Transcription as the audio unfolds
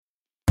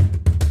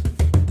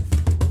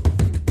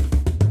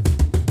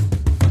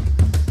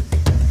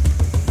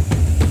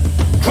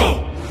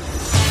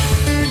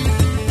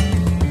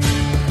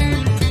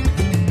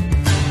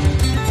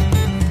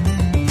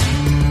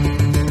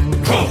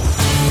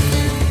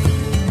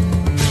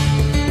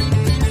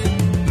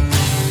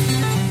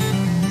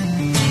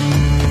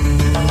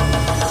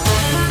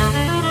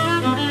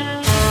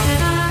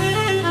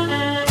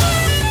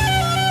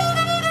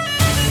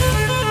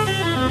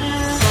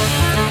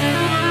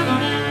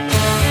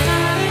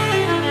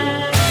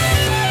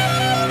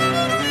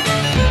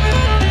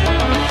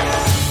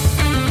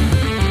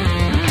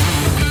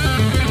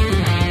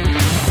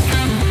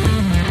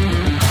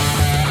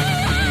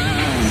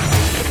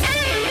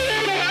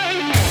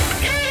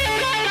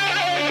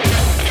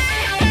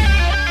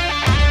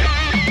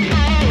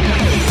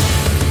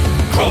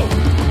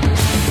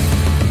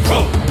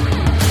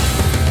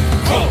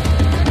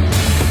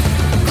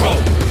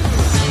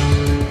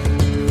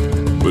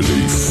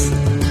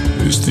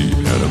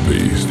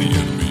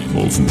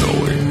of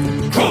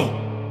knowing.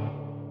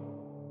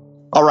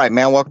 All right,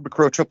 man. Welcome to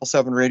Crow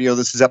 777 Radio.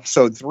 This is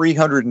episode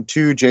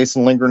 302.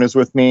 Jason Lindgren is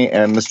with me,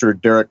 and Mr.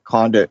 Derek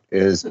Condit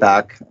is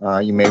back.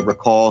 You may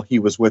recall he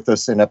was with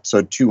us in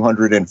episode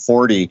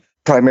 240.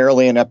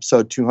 Primarily in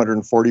episode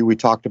 240, we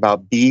talked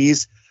about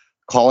bees,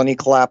 colony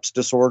collapse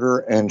disorder,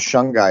 and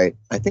shungite.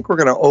 I think we're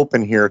going to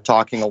open here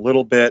talking a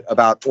little bit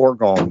about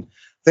orgone.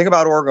 The thing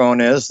about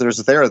orgone is there's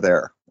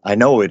there. I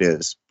know it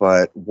is,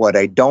 but what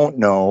I don't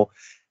know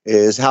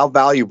is how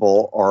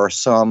valuable are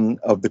some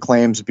of the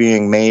claims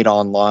being made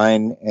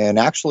online and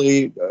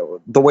actually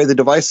the way the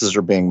devices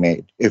are being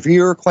made. If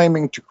you're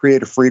claiming to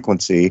create a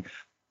frequency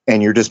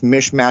and you're just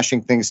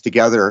mishmashing things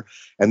together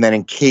and then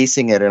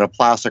encasing it in a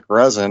plastic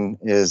resin,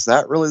 is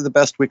that really the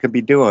best we could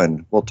be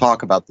doing? We'll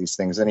talk about these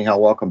things. Anyhow,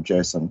 welcome,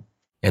 Jason.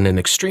 And an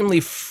extremely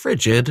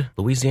frigid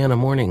Louisiana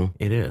morning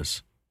it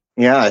is.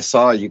 Yeah, I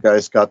saw you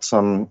guys got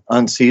some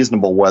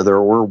unseasonable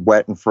weather. We're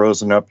wet and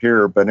frozen up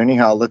here. But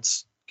anyhow,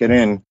 let's get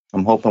in.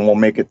 I'm hoping we'll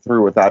make it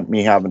through without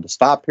me having to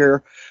stop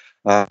here.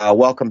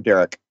 Welcome,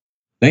 Derek.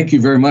 Thank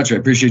you very much. I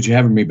appreciate you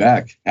having me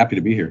back. Happy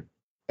to be here.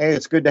 Hey,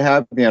 it's good to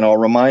have you. And I'll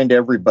remind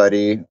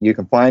everybody, you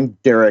can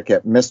find Derek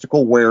at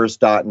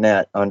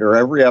mysticalwares.net. Under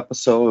every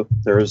episode,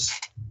 there's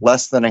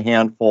less than a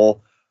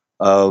handful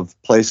of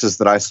places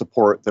that I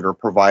support that are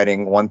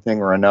providing one thing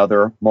or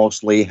another,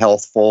 mostly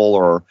healthful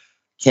or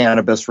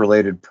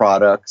cannabis-related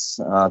products.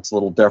 It's a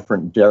little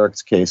different in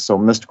Derek's case. So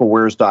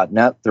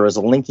mysticalwares.net, there is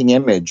a linking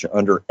image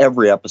under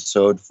every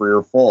episode for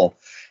your full.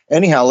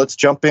 Anyhow, let's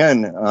jump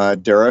in.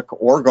 Derek,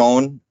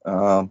 orgone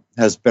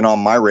has been on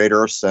my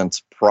radar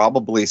since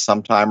probably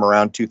sometime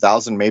around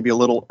 2000, maybe a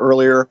little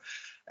earlier.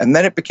 And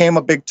then it became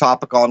a big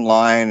topic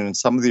online, and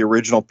some of the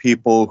original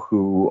people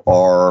who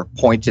are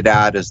pointed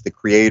at as the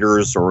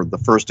creators or the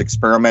first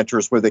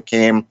experimenters with it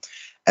came.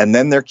 And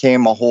then there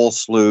came a whole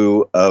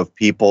slew of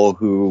people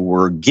who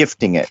were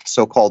gifting it,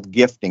 so-called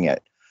gifting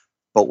it.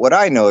 But what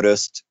I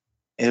noticed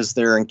is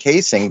they're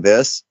encasing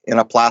this in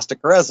a plastic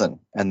resin,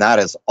 and that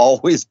has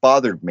always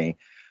bothered me.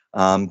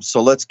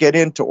 So let's get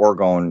into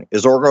orgone.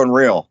 Is orgone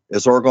real?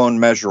 Is orgone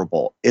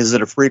measurable? Is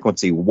it a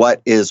frequency?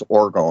 What is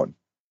orgone?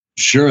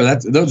 Sure,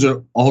 those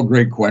are all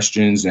great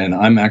questions, and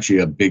I'm actually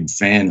a big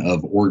fan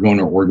of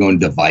orgone or orgone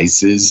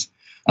devices.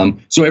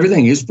 So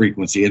everything is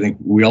frequency. I think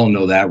we all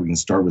know that. We can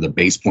start with a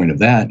base point of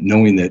that,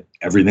 knowing that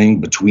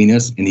everything between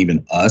us and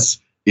even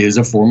us is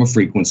a form of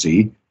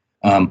frequency.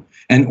 And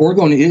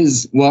orgone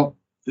is, well,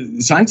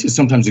 scientists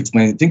sometimes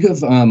explain it. Think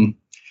of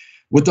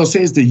what they'll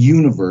say is the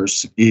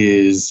universe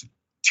is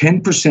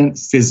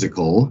 10%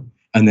 physical,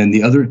 and then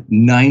the other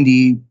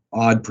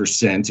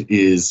 90%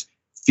 is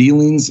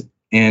feelings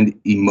and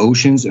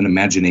emotions and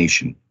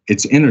imagination.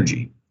 It's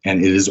energy,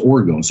 and it is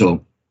orgone.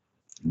 So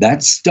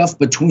that stuff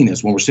between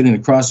us, when we're sitting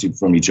across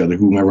from each other,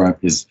 whomever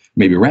is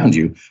maybe around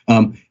you,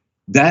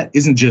 that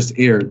isn't just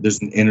air.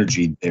 There's an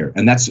energy there.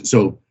 And that's,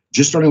 so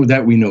just starting with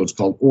that, we know it's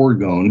called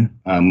orgone.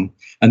 And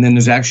then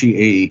there's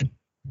actually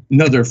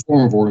another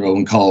form of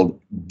orgone called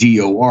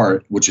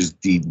DOR, which is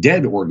the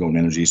dead orgone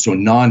energy, so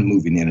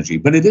non-moving energy.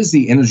 But it is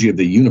the energy of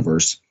the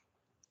universe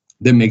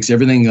that makes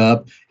everything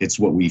up. It's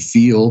what we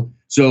feel.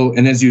 So,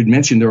 and as you had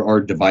mentioned, there are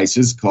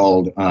devices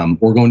called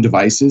orgone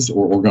devices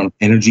or orgone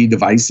energy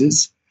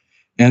devices.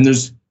 And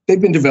they've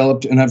been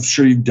developed, and I'm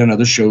sure you've done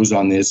other shows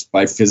on this,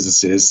 by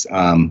physicists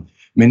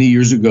many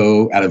years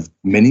ago out of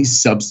many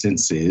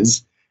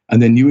substances.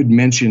 And then you had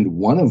mentioned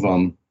one of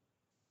them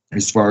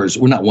as far as,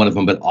 well, not one of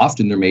them, but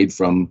often they're made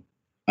from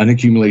an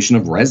accumulation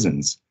of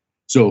resins.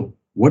 So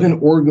what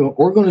an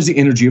orgone is the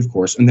energy, of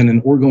course, and then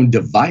an orgone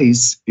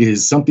device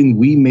is something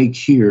we make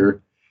here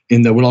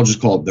in what I'll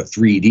just call it the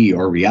 3D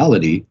or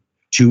reality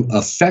to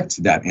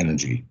affect that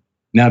energy.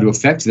 Now, to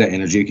affect that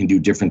energy, it can do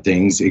different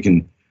things. It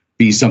can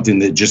be something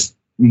that just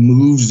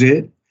moves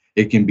it.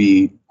 It can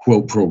be,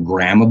 quote,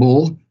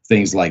 programmable,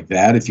 things like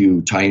that, if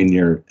you tie in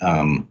your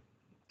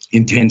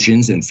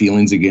intentions and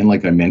feelings again,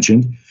 like I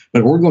mentioned.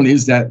 But orgone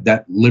is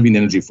that living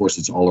energy force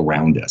that's all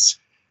around us.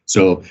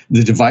 So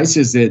the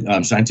devices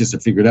that scientists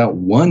have figured out,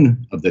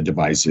 one of the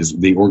devices,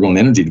 the orgone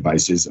energy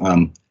devices,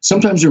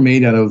 sometimes are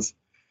made out of,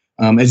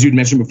 as you'd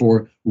mentioned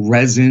before,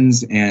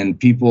 resins, and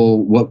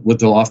people, what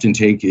they'll often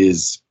take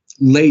is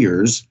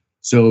layers.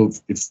 So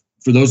if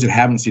for those that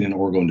haven't seen an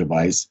orgone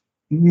device,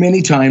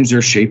 many times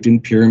they're shaped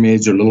in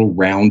pyramids or little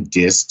round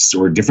discs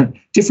or different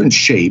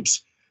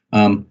shapes,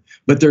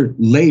 but they're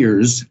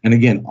layers, and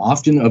again,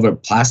 often of a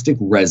plastic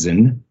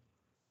resin,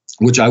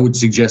 which I would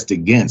suggest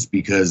against,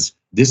 because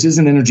this is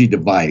an energy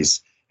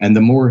device, and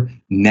the more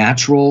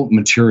natural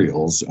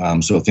materials,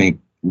 so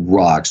think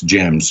rocks,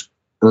 gems,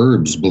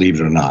 herbs, believe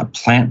it or not,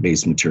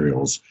 plant-based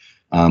materials,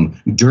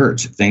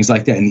 dirt, things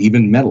like that, and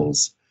even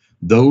metals.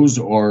 Those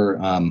are,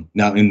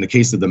 now in the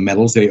case of the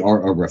metals, they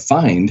are a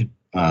refined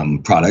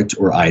product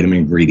or item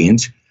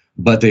ingredient,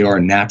 but they are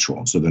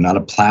natural, so they're not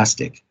a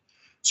plastic.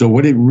 So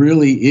what it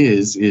really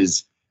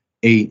is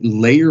a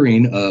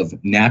layering of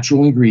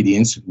natural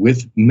ingredients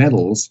with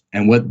metals,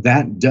 and what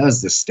that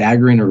does, the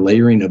staggering or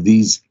layering of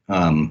these,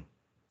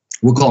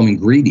 we'll call them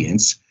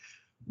ingredients,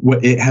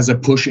 it has a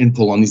push and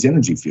pull on these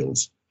energy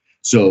fields.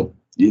 So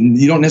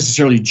you don't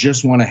necessarily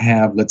just want to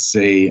have, let's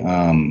say,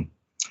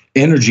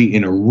 energy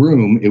in a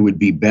room. It would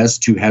be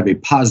best to have a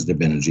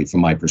positive energy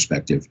from my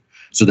perspective.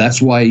 So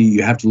that's why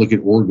you have to look at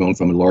orgone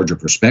from a larger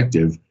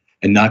perspective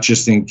and not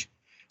just think,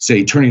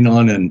 say, turning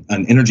on an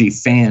energy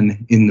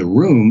fan in the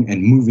room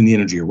and moving the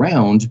energy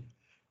around.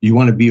 You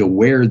want to be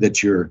aware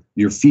that your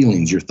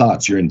feelings, your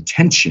thoughts, your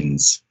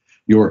intentions,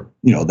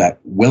 that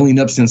welling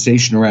up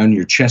sensation around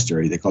your chest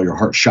area, they call your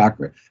heart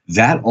chakra,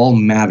 that all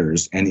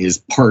matters and is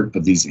part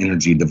of these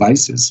energy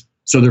devices.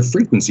 So they're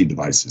frequency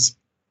devices.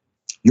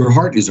 Your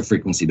heart is a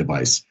frequency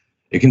device.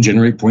 It can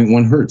generate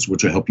 0.1 hertz,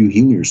 which will help you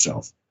heal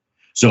yourself.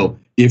 So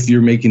if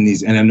you're making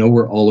these, and I know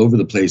we're all over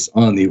the place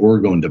on the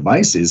orgone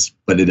devices,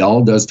 but it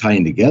all does tie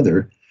in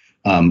together.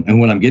 And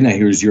what I'm getting at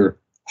here is your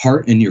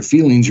heart and your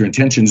feelings, your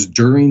intentions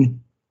during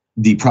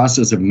the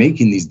process of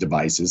making these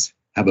devices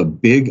have a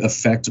big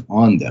effect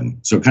on them.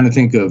 So kind of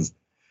think of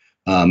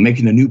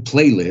making a new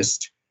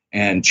playlist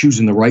and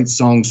choosing the right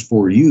songs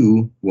for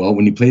you. Well,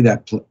 when you play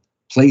that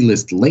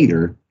playlist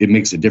later, it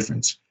makes a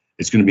difference.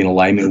 It's going to be in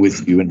alignment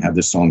with you and have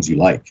the songs you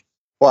like.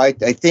 Well, I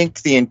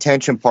think the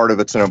intention part of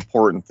it's an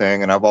important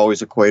thing, and I've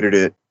always equated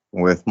it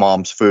with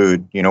mom's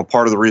food.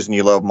 Part of the reason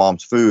you love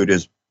mom's food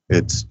is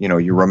it's,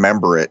 you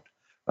remember it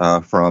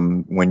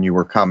from when you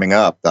were coming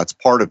up. That's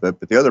part of it.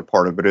 But the other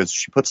part of it is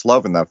she puts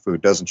love in that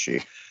food, doesn't she?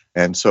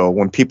 And so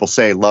when people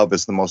say love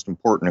is the most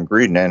important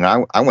ingredient,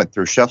 and I went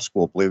through chef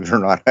school, believe it or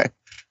not,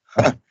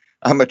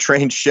 I'm a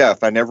trained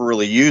chef. I never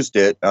really used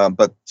it,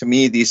 but to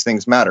me, these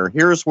things matter.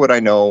 Here's what I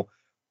know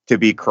to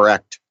be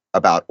correct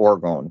about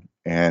orgone.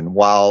 And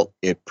while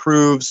it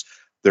proves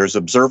there's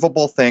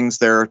observable things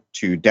there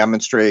to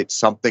demonstrate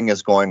something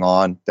is going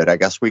on that I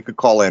guess we could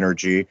call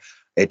energy,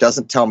 it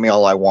doesn't tell me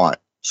all I want.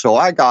 So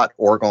I got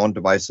orgone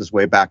devices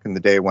way back in the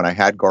day when I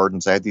had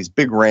gardens. I had these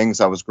big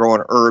rings. I was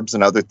growing herbs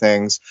and other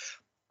things.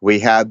 We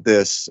had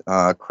this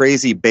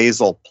crazy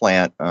basil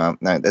plant.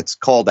 It's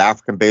called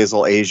African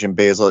basil, Asian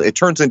basil. It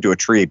turns into a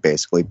tree,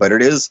 basically, but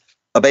it is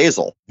a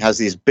basil. It has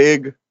these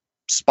big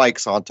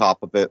spikes on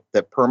top of it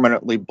that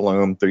permanently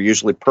bloom. They're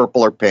usually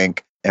purple or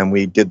pink. And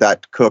we did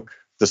that to cook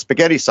the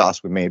spaghetti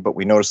sauce we made, but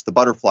we noticed the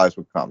butterflies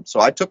would come. So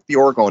I took the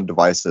orgone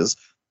devices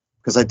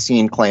because I'd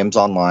seen claims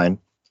online.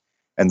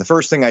 And the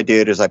first thing I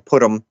did is I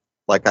put them,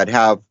 like I'd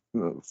have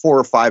 4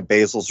 or 5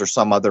 basils or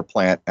some other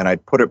plant, and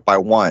I'd put it by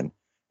one.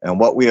 And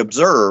what we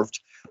observed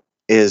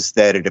is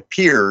that it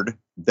appeared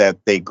that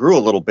they grew a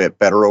little bit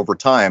better over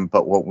time.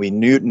 But what we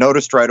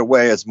noticed right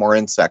away is more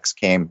insects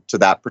came to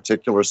that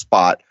particular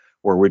spot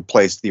where we'd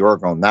placed the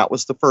orgone. That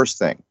was the first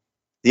thing.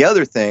 The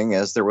other thing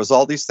is there was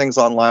all these things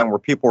online where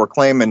people were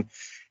claiming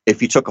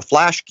if you took a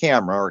flash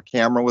camera or a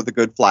camera with a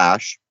good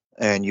flash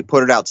and you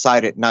put it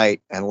outside at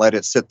night and let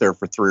it sit there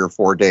for 3 or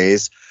 4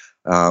 days,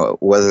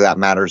 whether that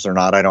matters or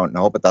not, I don't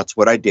know, but that's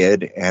what I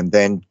did. And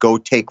then go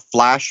take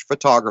flash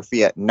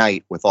photography at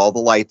night with all the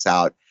lights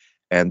out.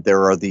 And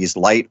there are these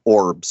light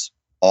orbs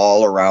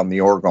all around the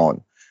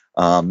orgone.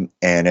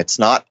 And it's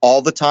not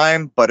all the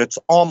time, but it's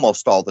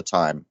almost all the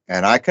time.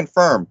 And I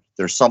confirm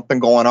there's something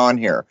going on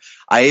here.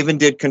 I even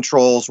did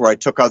controls where I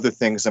took other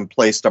things and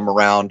placed them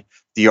around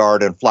the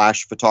yard and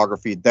flash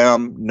photographied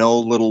them, no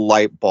little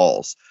light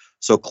balls.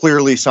 So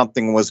clearly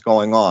something was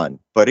going on.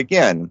 But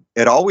again,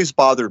 it always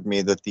bothered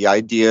me that the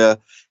idea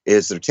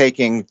is they're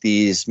taking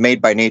these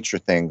made by nature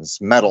things,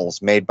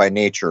 metals made by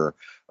nature,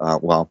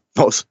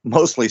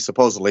 mostly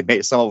supposedly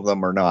made, some of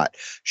them are not,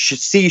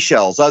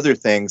 seashells, other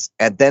things,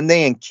 and then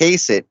they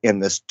encase it in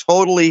this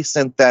totally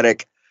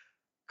synthetic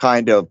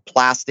kind of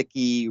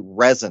plasticky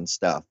resin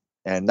stuff.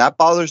 And that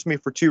bothers me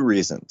for 2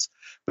 reasons.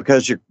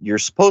 Because you're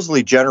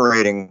supposedly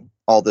generating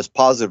all this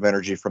positive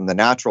energy from the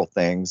natural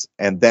things,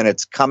 and then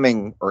it's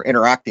coming or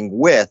interacting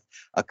with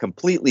a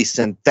completely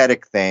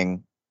synthetic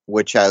thing,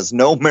 which has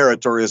no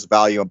meritorious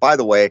value. And by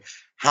the way,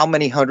 how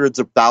many hundreds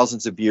of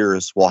thousands of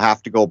years will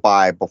have to go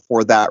by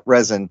before that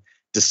resin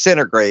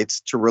disintegrates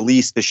to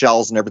release the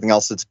shells and everything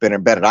else that's been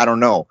embedded? I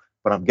don't know,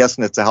 but I'm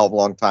guessing it's a hell of a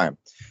long time.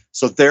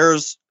 So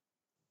there's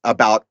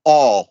about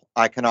all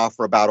I can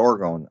offer about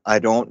orgone. I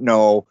don't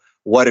know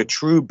what a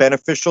true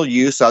beneficial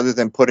use other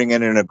than putting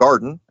it in a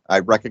garden. I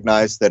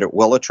recognize that it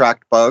will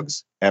attract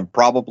bugs and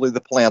probably the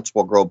plants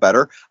will grow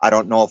better. I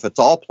don't know if it's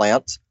all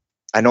plants.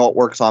 I know it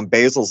works on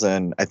basils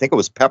and I think it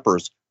was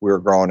peppers we were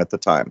growing at the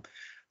time.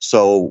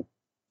 So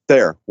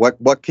there,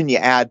 what can you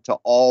add to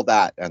all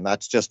that? And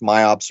that's just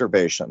my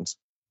observations.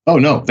 Oh,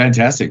 no,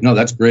 fantastic. No,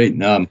 that's great.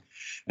 And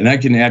I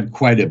can add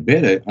quite a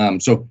bit.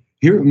 So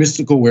here at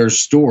Mystical Wares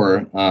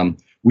store,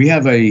 we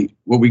have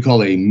what we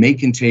call a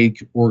make and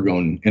take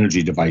orgone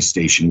energy device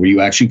station where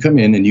you actually come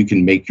in and you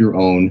can make your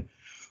own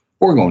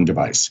orgone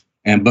device.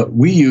 But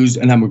we use,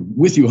 and I'm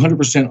with you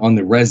 100% on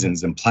the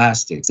resins and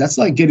plastics. That's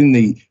like getting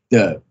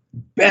the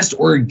best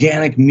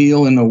organic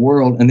meal in the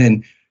world and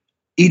then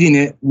eating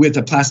it with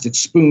a plastic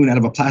spoon out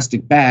of a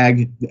plastic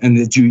bag and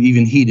that you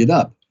even heat it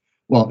up.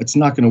 Well, it's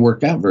not going to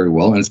work out very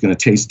well and it's going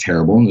to taste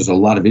terrible. And there's a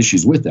lot of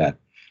issues with that.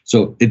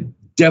 So it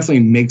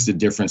definitely makes a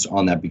difference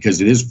on that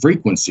because it is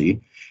frequency.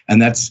 And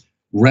that's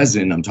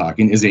resin I'm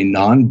talking is a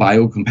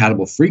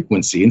non-biocompatible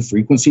frequency, and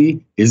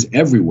frequency is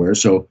everywhere.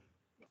 So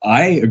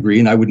I agree,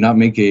 and I would not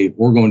make a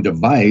orgone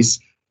device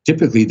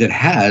typically that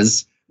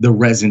has the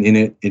resin in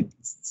it.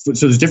 So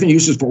there's different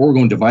uses for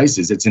orgone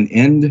devices. It's an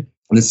end,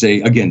 let's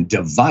say, again,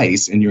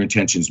 device, and your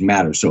intentions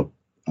matter. So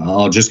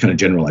I'll just kind of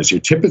generalize here.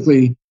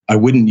 Typically, I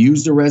wouldn't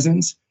use the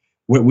resins.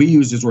 What we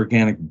use is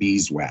organic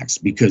beeswax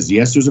because,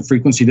 yes, there's a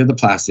frequency to the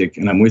plastic,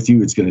 and I'm with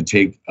you. It's going to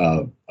take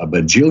a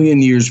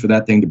bajillion years for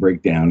that thing to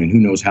break down, and who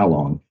knows how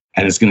long.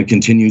 And it's going to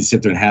continue to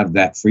sit there and have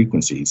that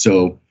frequency.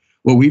 So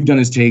what we've done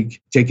is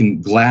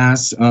taken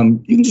glass, you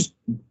can just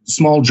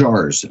small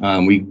jars.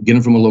 We get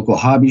them from a local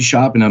hobby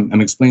shop, and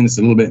I'm explaining this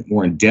a little bit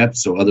more in depth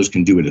so others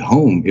can do it at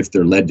home if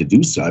they're led to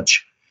do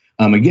such.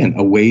 Again,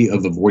 a way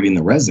of avoiding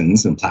the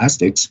resins and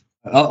plastics.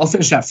 I'll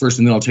finish that first,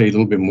 and then I'll tell you a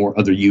little bit more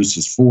other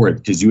uses for it,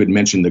 because you had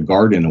mentioned the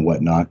garden and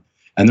whatnot,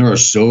 and there are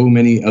so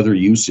many other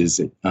uses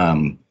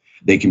that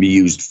they can be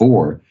used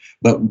for.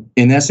 But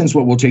in essence,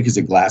 what we'll take is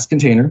a glass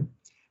container,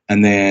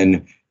 and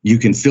then you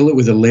can fill it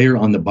with a layer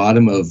on the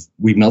bottom of,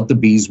 we melt the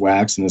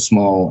beeswax in a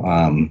small,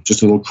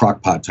 just a little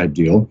crock pot type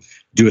deal,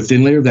 do a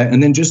thin layer of that,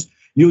 and then just,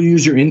 you'll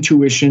use your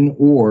intuition,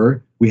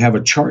 or we have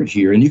a chart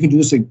here, and you can do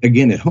this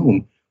again at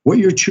home. What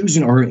you're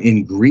choosing are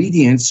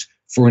ingredients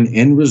for an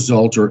end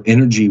result or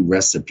energy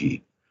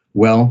recipe.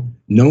 Well,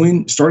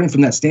 starting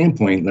from that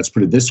standpoint, let's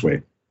put it this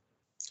way.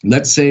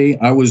 Let's say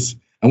and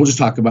we'll just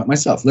talk about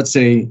myself. Let's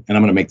say, and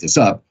I'm going to make this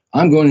up,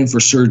 I'm going in for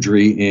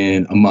surgery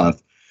in a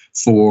month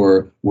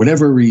for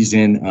whatever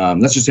reason.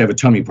 Let's just say I have a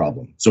tummy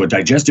problem. So a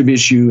digestive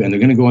issue, and they're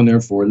going to go in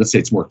there for, let's say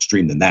it's more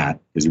extreme than that,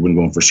 because you wouldn't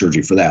go in for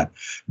surgery for that.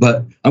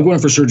 But I'm going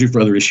for surgery for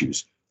other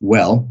issues.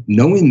 Well,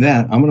 knowing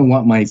that, I'm going to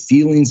want my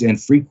feelings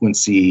and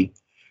frequency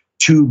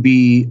to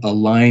be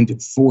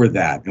aligned for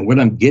that. And what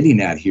I'm getting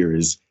at here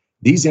is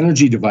these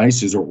energy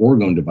devices or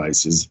orgone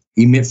devices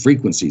emit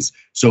frequencies.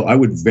 So I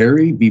would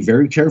be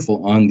very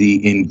careful on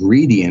the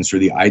ingredients or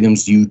the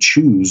items you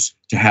choose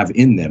to have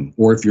in them.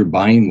 Or if you're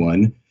buying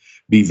one,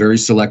 be very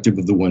selective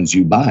of the ones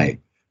you buy,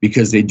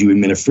 because they do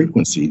emit a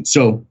frequency.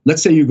 So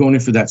let's say you're going in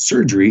for that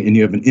surgery and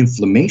you have an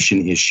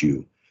inflammation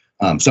issue,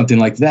 something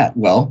like that.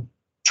 Well,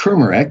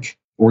 turmeric,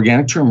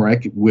 organic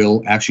turmeric,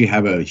 will actually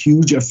have a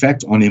huge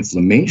effect on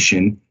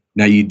inflammation.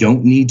 Now, you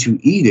don't need to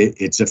eat it.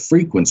 It's a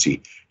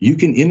frequency. You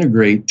can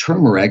integrate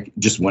turmeric,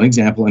 just one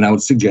example, and I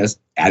would suggest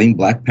adding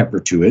black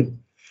pepper to it.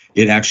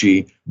 It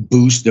actually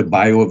boosts the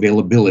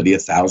bioavailability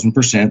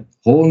 1,000%.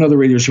 Whole another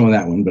radio show on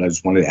that one, but I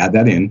just wanted to add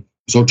that in.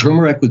 So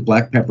turmeric with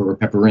black pepper or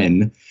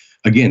pepperin,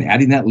 again,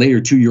 adding that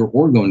layer to your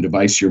orgone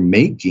device you're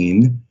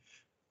making,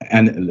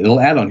 and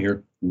it'll add on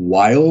here,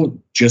 while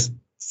just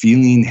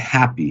feeling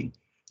happy.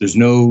 There's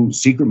no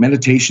secret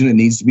meditation that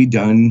needs to be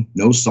done,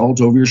 no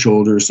salt over your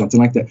shoulder or something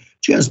like that.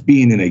 Just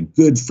being in a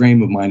good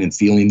frame of mind and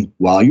feeling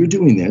while you're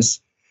doing this,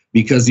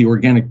 because the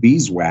organic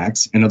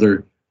beeswax and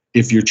other,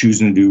 if you're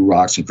choosing to do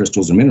rocks and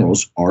crystals and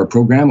minerals, are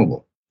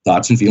programmable.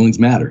 Thoughts and feelings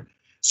matter.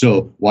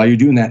 So while you're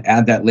doing that,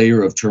 add that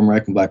layer of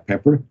turmeric and black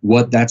pepper.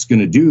 What that's going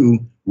to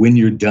do when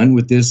you're done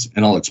with this,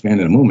 and I'll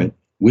expand in a moment,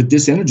 with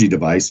this energy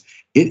device,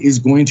 it is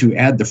going to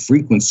add the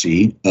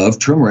frequency of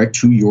turmeric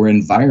to your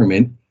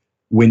environment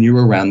when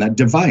you're around that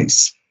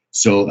device.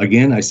 So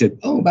again, I said,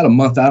 about a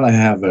month out, I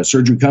have a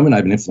surgery coming. I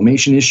have an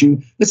inflammation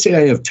issue. Let's say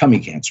I have tummy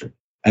cancer.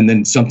 And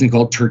then something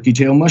called turkey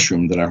tail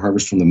mushroom that I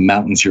harvest from the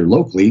mountains here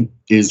locally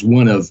is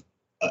one of,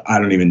 I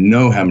don't even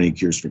know how many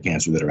cures for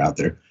cancer that are out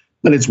there,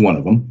 but it's one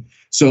of them.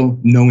 So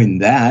knowing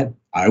that,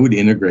 I would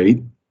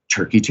integrate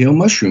turkey tail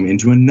mushroom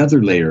into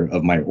another layer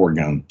of my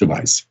orgone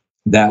device.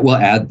 That will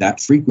add that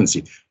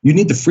frequency. You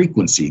need the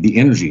frequency, the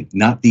energy,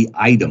 not the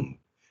item.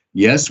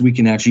 Yes, we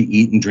can actually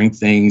eat and drink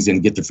things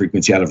and get the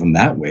frequency out of them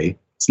that way.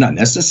 It's not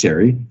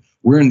necessary.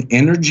 We're an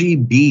energy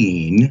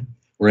being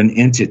or an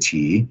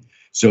entity.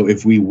 So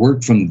if we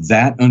work from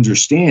that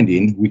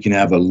understanding, we can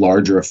have a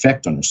larger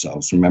effect on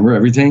ourselves. Remember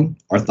everything?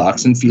 Our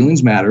thoughts and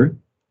feelings matter.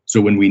 So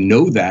when we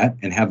know that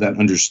and have that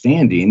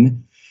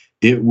understanding,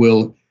 it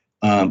will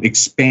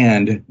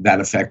expand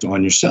that effect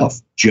on yourself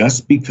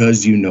just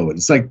because you know it.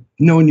 It's like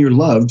knowing you're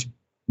loved.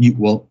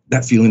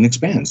 That feeling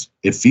expands.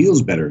 It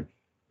feels better.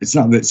 It's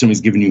not that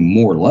somebody's giving you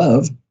more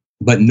love,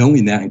 but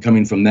knowing that and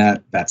coming from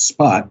that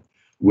spot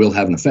will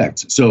have an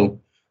effect. So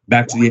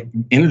back to the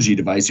energy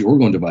device, the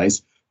orgone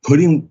device,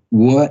 putting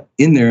what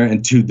in there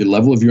and to the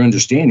level of your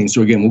understanding.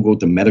 So again, we'll go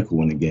with the medical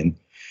one again.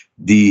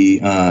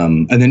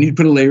 And then you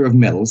put a layer of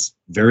metals,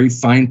 very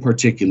fine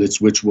particulates,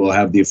 which will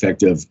have the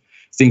effect of,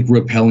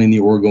 repelling the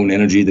orgone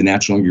energy, the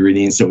natural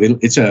ingredients. So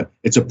it's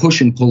a push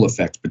and pull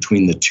effect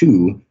between the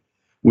two,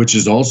 which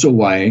is also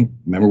why,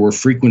 remember, we're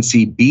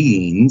frequency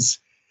beings.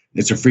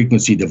 It's a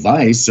frequency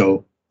device.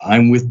 So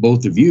I'm with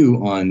both of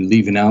you on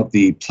leaving out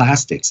the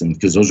plastics, and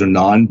because those are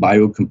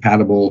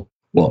non-biocompatible,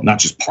 well, not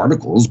just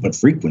particles, but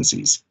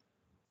frequencies,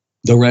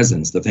 the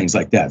resins, the things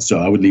like that. So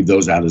I would leave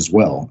those out as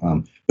well.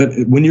 But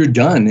when you're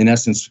done, in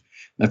essence,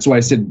 that's why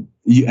I said,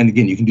 and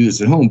again, you can do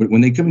this at home, but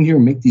when they come in here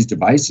and make these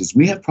devices,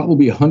 we have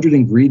probably 100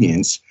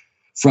 ingredients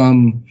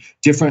from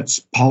different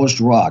polished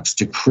rocks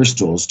to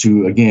crystals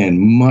to, again,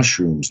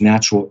 mushrooms,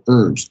 natural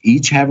herbs,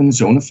 each having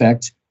its own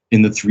effect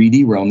in the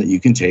 3D realm that you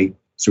can take.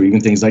 So even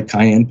things like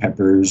cayenne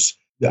peppers,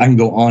 I can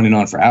go on and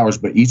on for hours,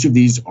 but each of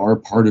these are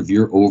part of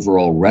your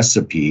overall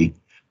recipe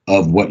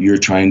of what you're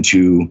trying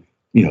to,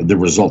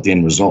 the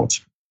end result.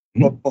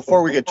 Well,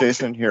 before we get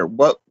Jason here,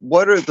 what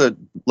are the,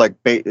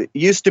 it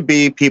used to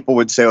be people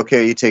would say,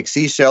 okay, you take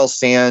seashells,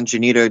 sand, you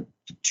need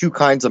two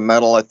kinds of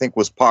metal, I think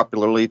was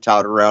popularly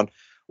touted around.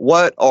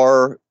 What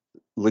are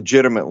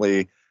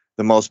legitimately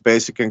the most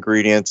basic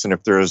ingredients? And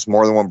if there's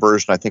more than one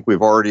version, I think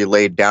we've already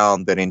laid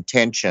down that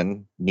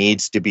intention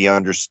needs to be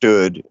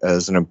understood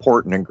as an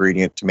important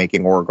ingredient to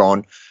making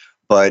orgone.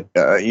 But,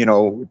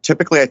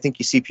 typically I think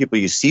you see people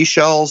use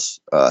seashells,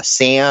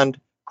 sand,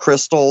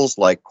 crystals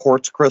like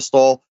quartz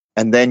crystal.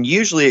 And then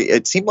usually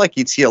it seemed like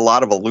you'd see a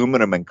lot of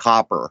aluminum and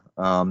copper.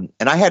 And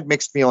I had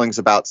mixed feelings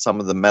about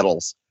some of the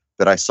metals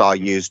that I saw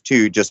used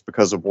too, just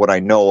because of what I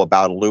know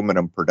about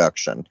aluminum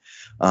production.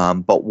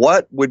 But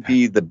what would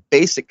be the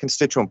basic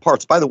constituent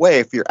parts? By the way,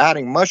 if you're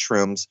adding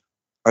mushrooms,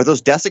 are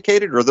those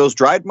desiccated or are those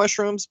dried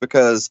mushrooms?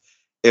 Because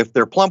if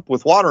they're plump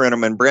with water in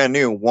them and brand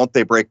new, won't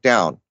they break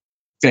down?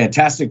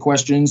 Fantastic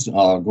questions.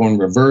 Going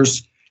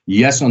reverse.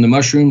 Yes, on the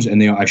mushrooms.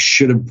 And I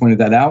should have pointed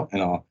that out,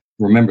 and I'll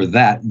remember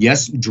that.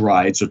 Yes,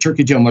 dried. So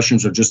turkey tail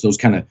mushrooms are just those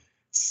kind of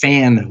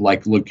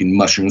fan-like looking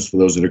mushrooms, for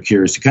those that are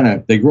curious.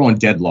 They grow on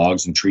dead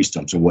logs and tree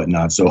stumps and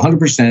whatnot. So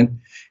 100%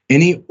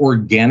 any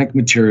organic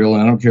material,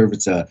 and I don't care if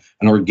it's an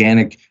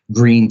organic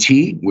green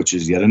tea, which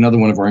is yet another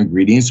one of our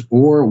ingredients,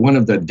 or one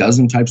of the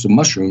dozen types of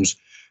mushrooms,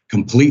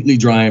 completely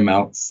dry them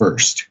out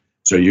first.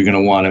 So you're going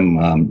to want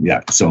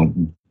them, so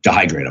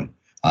dehydrate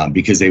them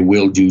because they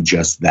will do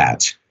just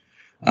that.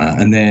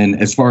 And then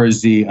as far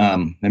as the,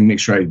 let me make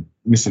sure I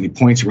miss any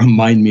points.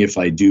 Remind me if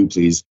I do,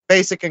 please.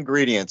 Basic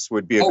ingredients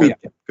would be a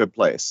good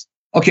place.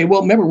 Okay,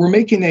 well, remember, we're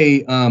making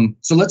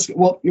so let's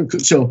go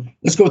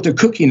with the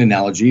cooking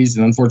analogies.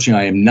 And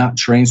unfortunately, I am not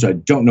trained, so I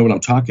don't know what I'm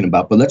talking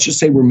about. But let's just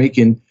say we're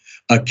making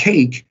a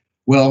cake.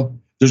 Well,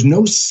 there's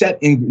no set,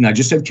 and I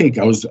just said cake.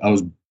 I was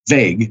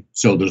vague.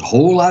 So there's a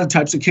whole lot of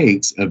types of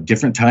cakes of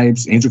different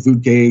types, angel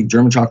food cake,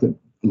 German chocolate,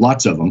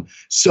 lots of them.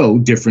 So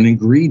different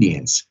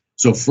ingredients.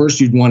 So first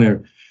you'd want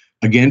to,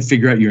 again,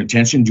 figure out your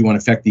intention. Do you want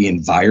to affect the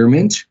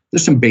environment?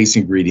 There's some base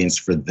ingredients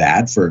for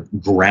that, for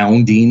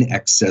grounding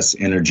excess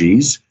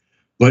energies.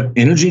 But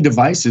energy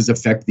devices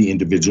affect the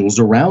individuals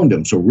around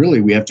them. So really,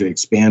 we have to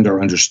expand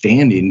our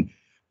understanding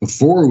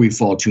before we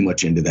fall too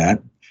much into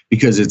that,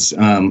 because it's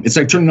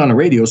like turning on a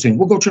radio saying,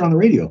 well, go turn on the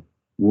radio.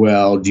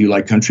 Well, do you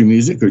like country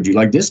music or do you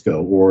like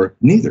disco, or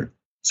neither?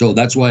 So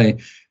that's why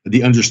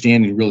the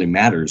understanding really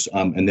matters.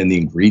 And then the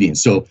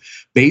ingredients. So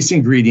base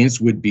ingredients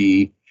would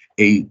be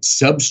a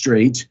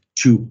substrate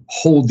to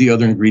hold the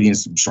other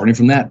ingredients, starting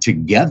from that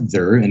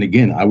together. And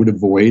again, I would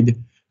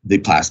avoid the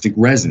plastic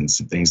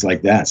resins and things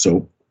like that.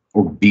 So,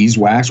 or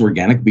beeswax,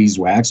 organic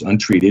beeswax,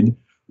 untreated,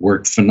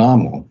 work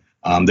phenomenal.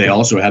 They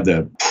also have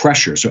the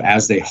pressure. So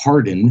as they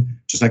harden,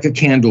 just like a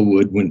candle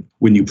would,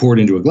 when you pour it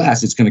into a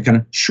glass, it's going to kind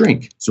of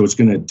shrink. So it's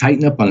going to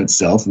tighten up on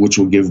itself, which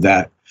will give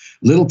that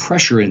little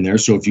pressure in there.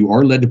 So if you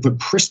are led to put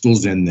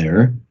crystals in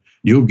there,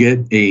 you'll get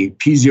a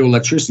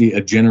piezoelectricity,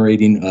 a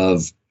generating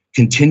of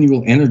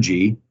continual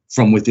energy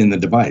from within the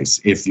device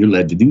if you're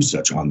led to do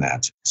such on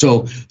that.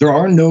 So there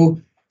are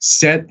no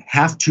set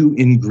have-to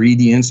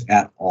ingredients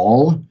at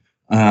all,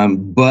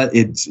 but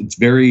it's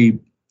very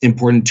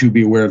important to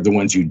be aware of the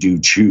ones you do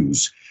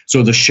choose.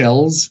 So the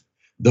shells,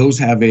 those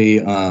have a,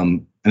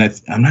 and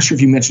I'm not sure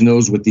if you mentioned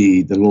those with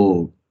the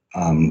little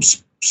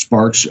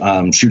sparks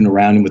shooting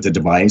around with the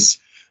device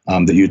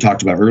that you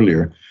talked about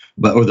earlier.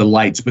 Or the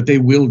lights, but they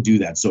will do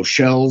that. So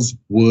shells,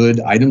 wood,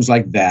 items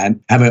like that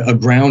have a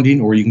grounding,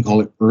 or you can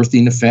call it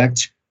earthing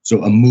effect.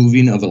 So a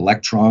moving of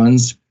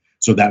electrons.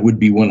 So that would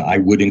be one I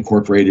would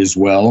incorporate as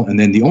well. And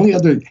then the only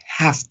other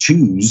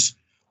have-tos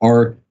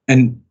are,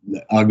 and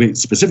I'll be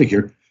specific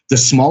here, the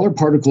smaller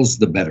particles,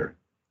 the better.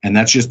 And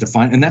that's just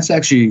defined. And that's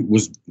actually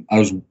I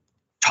was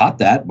taught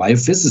that by a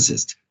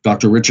physicist,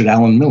 Dr. Richard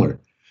Allen Miller.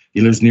 He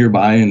lives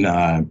nearby in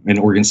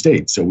Oregon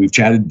State. So we've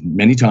chatted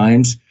many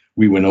times.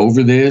 We went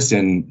over this,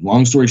 and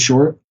long story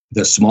short,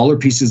 the smaller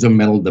pieces of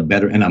metal, the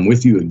better. And I'm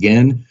with you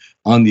again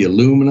on the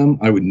aluminum.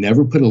 I would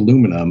never put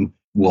aluminum,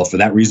 well, for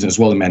that reason as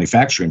well, the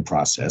manufacturing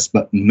process.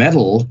 But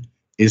metal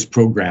is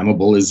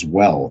programmable as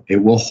well.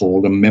 It will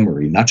hold a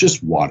memory, not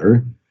just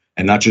water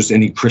and not just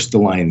any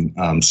crystalline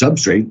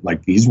substrate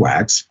like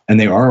beeswax. And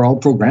they are all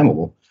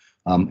programmable.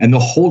 And they'll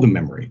hold a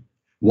memory.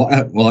 Well,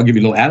 I'll give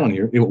you a little add-on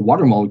here. A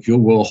water molecule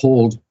will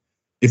hold,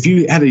 if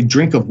you had a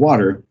drink of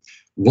water,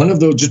 one of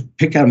those, just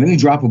pick out any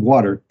drop of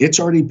water, it's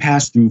already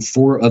passed through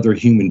 4 other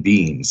human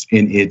beings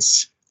in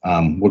its,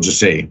 we'll just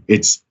say,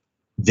 it's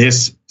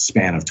this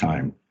span of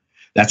time.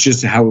 That's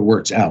just how it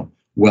works out.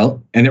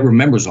 Well, and it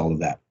remembers all of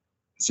that.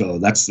 So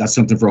that's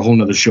something for a whole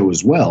nother show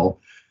as well.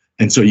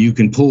 And so you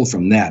can pull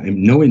from that.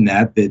 And knowing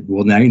that,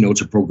 well, now you know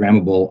it's a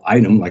programmable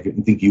item, like I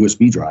think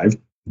USB drive,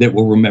 that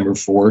will remember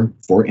four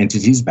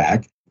entities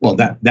back. well,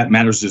 that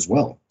matters as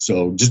well.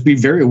 So just be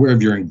very aware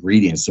of your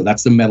ingredients. So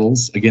that's the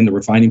metals. Again, the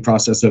refining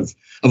process of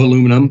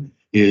aluminum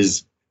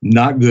is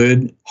not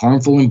good,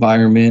 harmful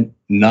environment,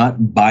 not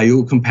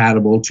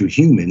biocompatible to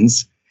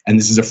humans. And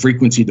this is a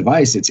frequency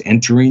device. It's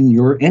entering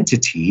your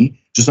entity,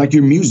 just like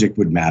your music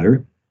would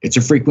matter. It's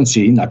a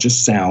frequency, not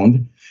just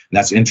sound.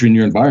 That's entering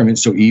your environment.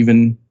 So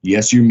even,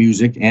 yes, your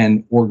music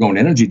and orgone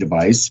energy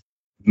device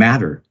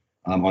matter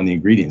on the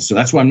ingredients. So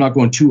that's why I'm not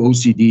going too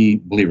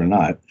OCD, believe it or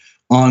not,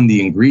 on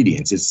the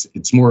ingredients.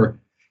 It's more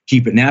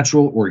keep it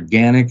natural,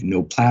 organic,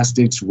 no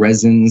plastics,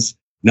 resins,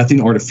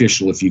 nothing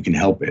artificial if you can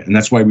help it. And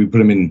that's why we put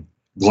them in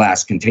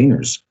glass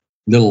containers.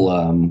 Little,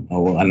 I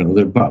don't know,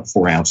 they're about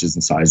 4 ounces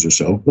in size or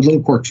so, but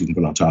little corks you can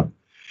put on top.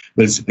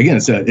 But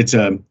it's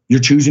you're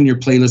choosing your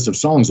playlist of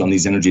songs on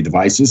these energy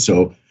devices.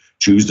 So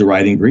choose the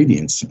right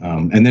ingredients.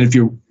 And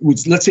then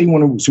let's say you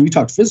want to, so we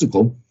talked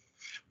physical,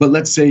 but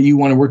let's say you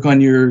want to work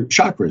on your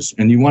chakras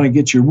and you want to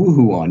get your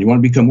woohoo on, you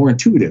want to become more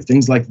intuitive,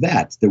 things like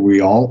that we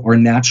all are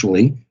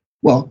naturally.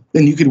 Well,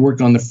 then you could work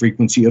on the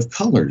frequency of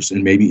colors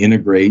and maybe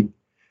integrate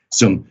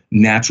some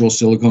natural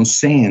silicone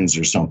sands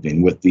or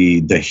something with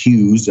the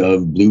hues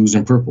of blues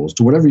and purples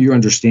to whatever your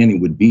understanding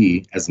would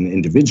be as an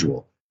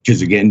individual.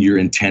 Because again, your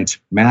intent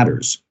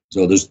matters.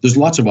 So there's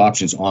lots of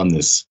options on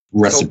this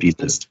recipe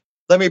list.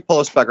 Let me pull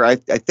us back. I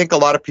think a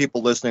lot of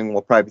people listening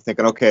will probably be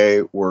thinking,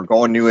 okay, we're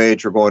going New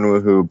Age, we're going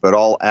woohoo, but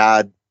I'll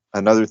add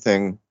another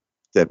thing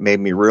that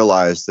made me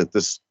realize that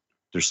there's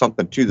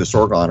something to this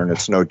orgone, and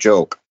it's no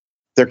joke.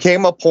 There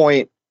came a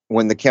point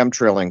when the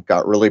chemtrailing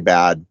got really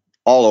bad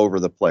all over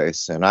the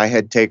place, and I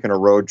had taken a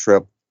road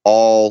trip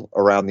all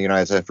around the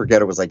United States. I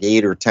forget, it was like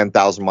 8,000 or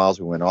 10,000 miles.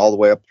 We went all the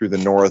way up through the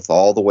north,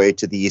 all the way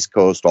to the East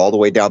Coast, all the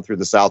way down through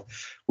the South.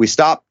 We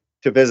stopped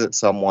to visit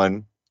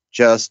someone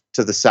just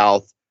to the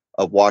south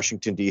of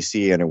Washington,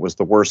 D.C., and it was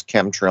the worst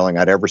chemtrailing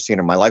I'd ever seen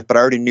in my life. But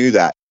I already knew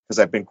that because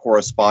I've been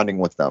corresponding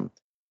with them.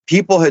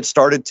 People had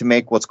started to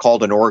make what's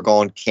called an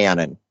orgone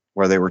cannon,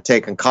 where they were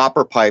taking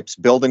copper pipes,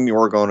 building the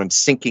orgone, and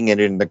sinking it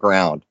in the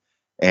ground.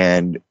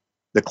 And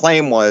the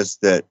claim was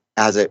that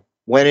as it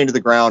went into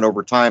the ground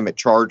over time, it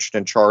charged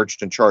and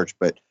charged and charged.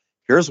 But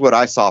here's what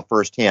I saw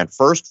firsthand.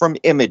 First from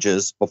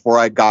images before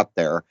I got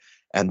there,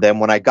 and then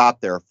when I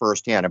got there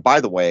firsthand. And by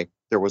the way,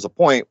 there was a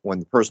point when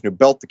the person who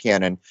built the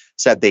cannon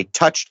said they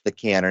touched the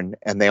cannon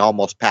and they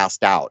almost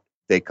passed out.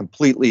 They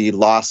completely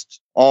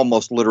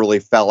almost literally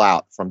fell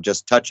out from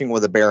just touching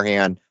with a bare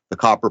hand the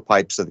copper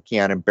pipes of the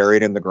cannon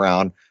buried in the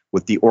ground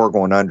with the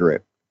orgone under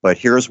it. But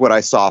here's what I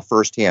saw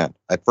firsthand.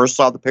 I first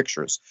saw the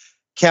pictures.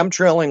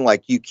 Chemtrailing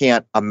like you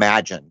can't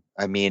imagine.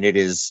 I mean, it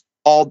is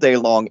all day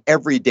long,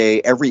 every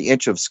day, every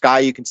inch of sky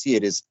you can see.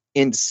 It is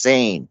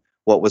insane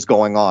what was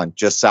going on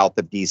just south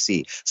of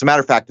D.C. As a matter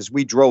of fact, as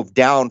we drove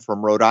down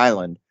from Rhode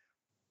Island,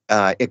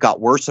 it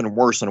got worse and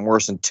worse and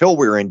worse until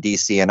we were in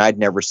D.C., and I'd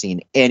never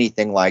seen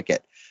anything like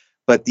it.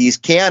 But these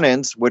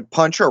cannons would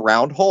punch a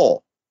round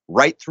hole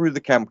right through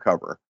the chem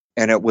cover,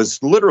 and it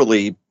was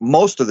literally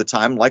most of the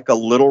time like a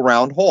little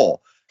round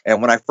hole.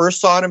 And when I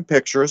first saw it in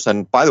pictures,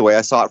 and by the way,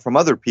 I saw it from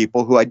other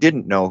people who I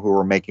didn't know who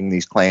were making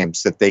these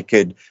claims that they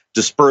could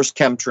disperse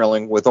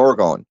chemtrailing with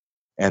orgone.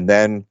 And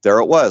then there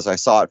it was. I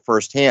saw it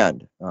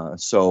firsthand.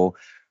 So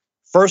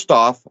first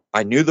off,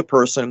 I knew the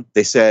person.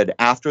 They said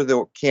after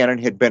the cannon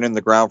had been in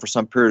the ground for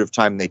some period of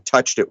time, they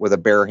touched it with a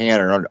bare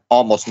hand and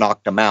almost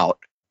knocked them out.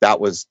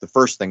 That was the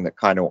first thing that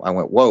I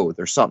went, whoa,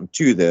 there's something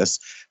to this.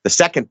 The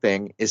second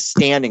thing is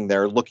standing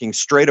there looking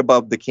straight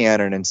above the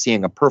cannon and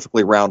seeing a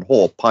perfectly round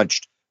hole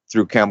punched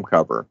through chem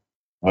cover.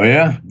 Oh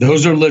yeah,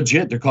 those are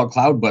legit. They're called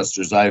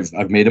cloudbusters.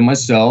 I've made them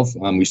myself.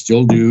 We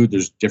still do.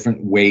 There's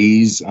different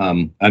ways.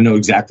 I know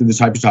exactly the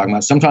type you're talking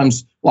about.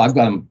 Sometimes, well, I've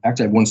got them.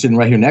 Actually, I have one sitting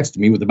right here next to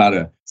me with about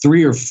a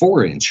 3 or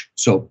 4 inch,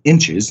 so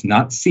inches,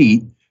 not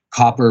feet,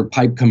 copper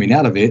pipe coming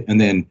out of it. And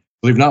then,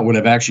 believe it or not, what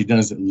I've actually done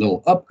is a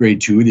little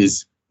upgrade to it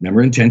is,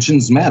 remember,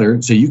 intentions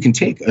matter. So you can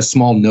take a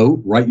small note,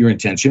 write your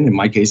intention. In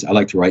my case, I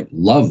like to write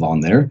love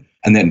on there.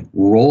 And then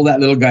roll that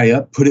little guy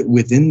up, put it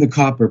within the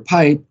copper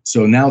pipe.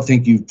 So now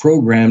think you've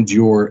programmed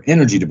your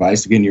energy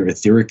device, again, your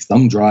etheric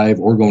thumb drive,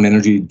 orgone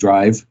energy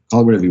drive,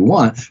 call it whatever you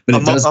want.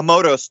 But it does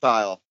Emoto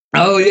style.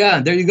 Oh,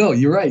 yeah, there you go.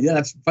 You're right. Yeah,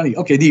 that's funny.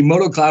 Okay, the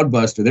Emoto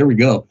Cloudbuster. There we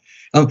go.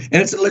 And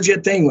it's a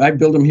legit thing. I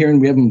build them here,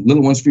 and we have them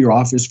little ones for your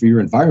office, for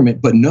your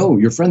environment. But no,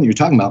 your friend that you're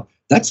talking about,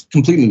 that's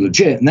completely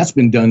legit. And that's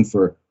been done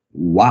for,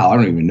 wow, I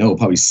don't even know,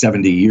 probably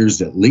 70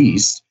 years at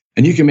least.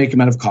 And you can make them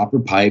out of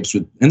copper pipes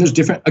and there's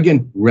different,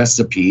 again,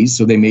 recipes.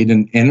 So they made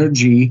an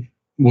energy,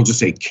 we'll just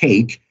say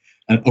cake,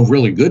 a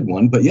really good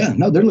one. But yeah,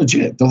 no, they're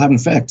legit. They'll have an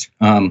effect.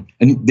 And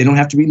they don't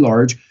have to be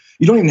large.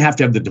 You don't even have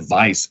to have the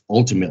device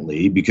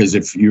ultimately, because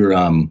if you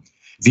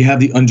have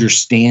the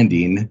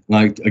understanding,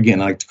 like,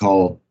 again, I like to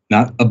call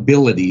not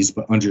abilities,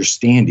 but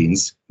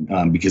understandings,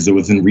 because they're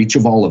within reach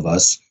of all of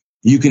us,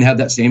 you can have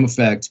that same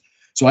effect.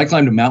 So I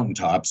climbed to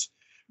mountaintops,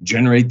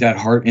 generate that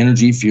heart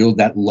energy field,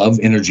 that love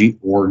energy,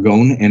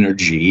 orgone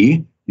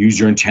energy, use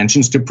your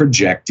intentions to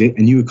project it,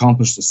 and you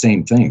accomplish the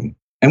same thing.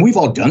 And we've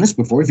all done this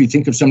before. If you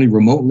think of somebody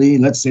remotely,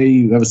 let's say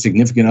you have a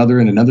significant other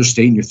in another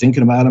state and you're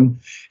thinking about them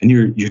and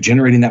you're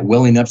generating that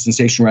welling up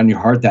sensation around your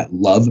heart, that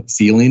love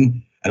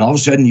feeling. And all of a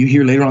sudden you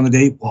hear later on in the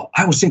day, well,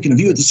 I was thinking of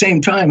you at the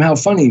same time. How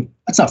funny.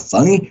 That's not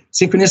funny.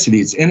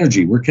 Synchronicity, it's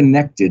energy. We're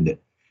connected. You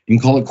can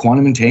call it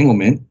quantum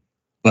entanglement,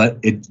 but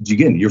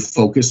again, your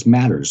focus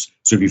matters.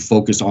 So if you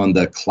focus on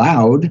the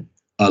cloud,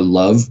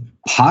 love,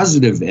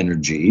 positive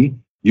energy,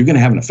 you're going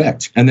to have an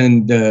effect. And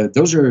then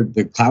those are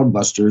the cloud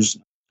busters.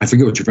 I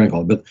forget what your friend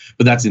called it,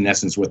 but that's in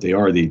essence what they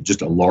are,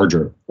 just a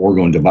larger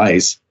orgone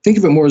device. Think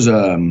of it more as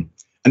an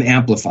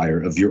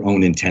amplifier of your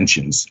own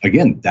intentions.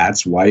 Again,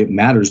 that's why it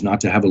matters not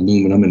to have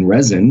aluminum and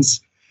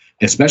resins,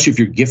 especially if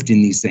you're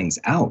gifting these things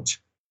out,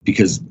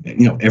 because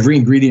every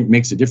ingredient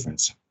makes a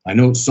difference. I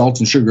know salt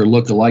and sugar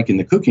look alike in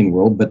the cooking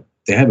world, but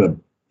they have a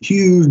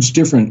huge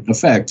different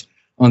effect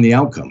on the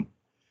outcome.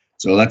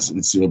 So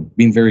it's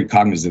being very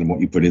cognizant of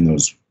what you put in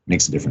those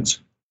makes a difference.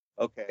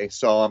 Okay,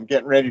 so I'm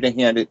getting ready to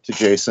hand it to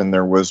Jason.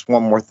 There was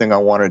one more thing I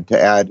wanted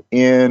to add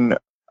in.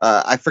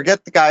 I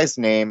forget the guy's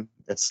name.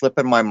 It's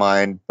slipping my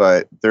mind,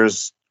 but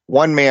there's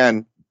one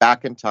man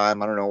back in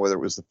time. I don't know whether it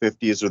was the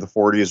 50s or the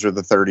 40s or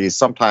the 30s,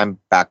 sometime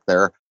back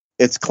there.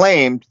 It's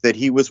claimed that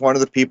he was one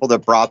of the people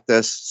that brought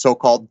this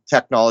so-called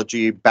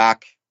technology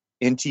back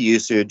into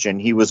usage, and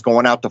he was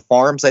going out to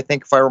farms, I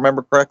think, if I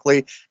remember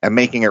correctly, and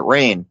making it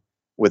rain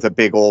with a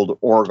big old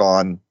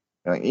orgone.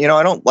 I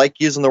don't like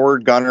using the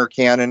word gun or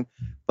cannon,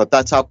 but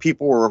that's how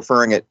people were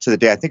referring it to the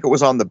day. I think it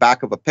was on the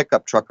back of a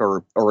pickup truck,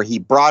 or he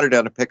brought it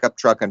on a pickup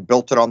truck and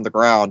built it on the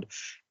ground.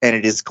 And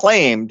it is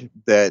claimed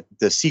that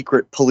the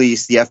secret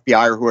police, the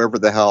FBI or whoever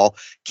the hell,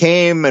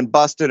 came and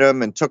busted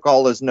him and took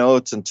all his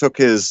notes and took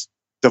his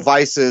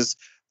devices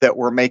that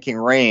were making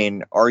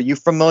rain. Are you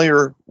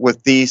familiar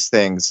with these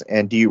things?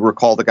 And do you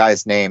recall the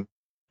guy's name?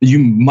 You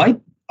might.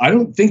 I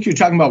don't think you're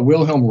talking about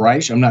Wilhelm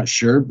Reich. I'm not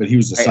sure, but he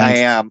was a scientist. I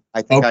am.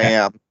 I think okay. I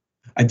am.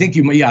 I think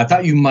you might. Yeah, I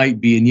thought you might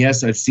be. And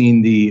yes, I've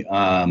seen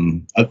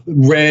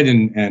read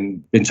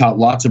and been taught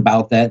lots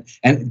about that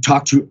and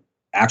talked to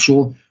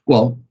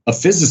a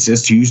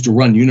physicist who used to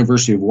run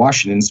University of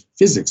Washington's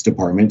physics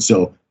department.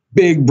 So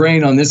big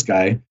brain on this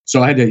guy.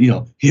 So I had to,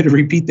 he had to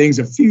repeat things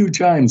a few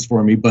times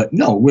for me. But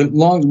no, when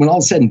all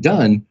is said and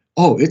done,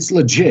 it's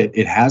legit.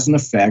 It has an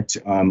effect.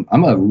 I'm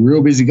a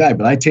real busy guy,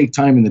 but I take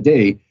time in the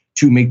day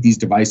to make these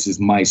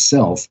devices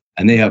myself,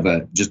 and they have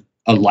just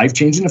a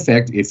life-changing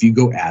effect if you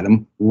go at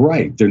them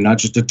right. They're not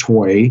just a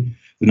toy.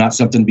 They're not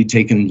something to be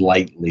taken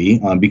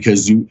lightly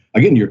because you're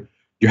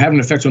having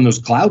an effect on those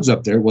clouds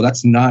up there. Well,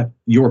 that's not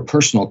your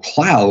personal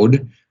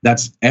cloud.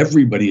 That's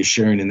everybody is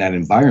sharing in that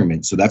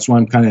environment. So that's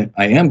why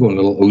I am going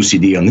a little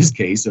OCD on this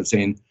case of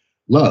saying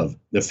love,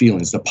 the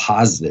feelings, the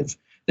positive,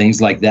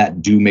 things like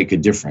that do make a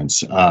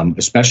difference,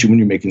 especially when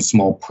you're making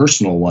small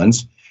personal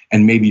ones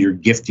and maybe you're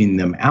gifting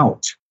them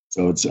out.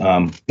 So it's,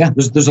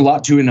 there's a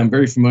lot to it. And I'm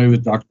very familiar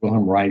with Dr.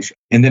 Wilhelm Reich.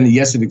 And then,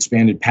 yes, it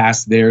expanded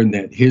past there, and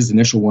that his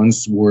initial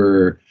ones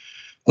were,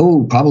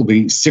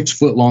 probably 6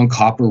 foot long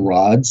copper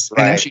rods.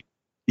 Right. And actually,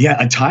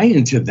 a tie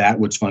into that,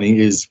 what's funny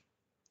is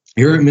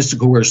here at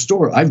Mystical Wear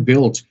Store, I've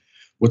built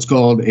what's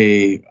called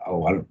I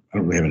don't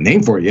really have a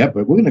name for it yet,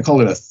 but we're going to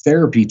call it a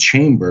therapy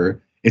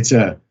chamber. It's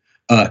a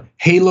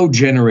halo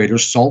generator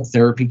salt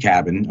therapy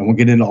cabin. I won't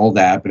get into all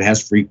that, but it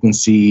has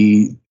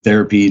frequency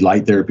therapy,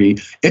 light therapy.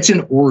 It's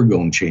an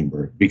orgone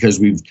chamber because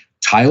we've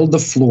tiled the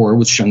floor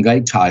with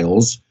shungite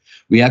tiles.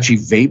 We actually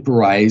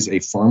vaporize a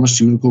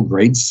pharmaceutical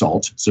grade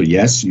salt. So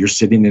yes, you're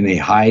sitting in a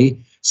high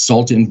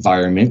salt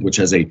environment, which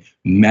has a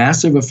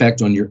massive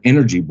effect on your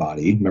energy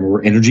body. Remember,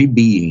 we're energy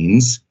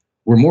beings.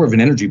 We're more of an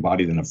energy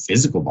body than a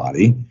physical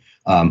body.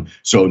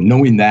 So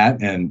knowing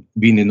that and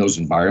being in those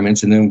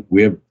environments, and then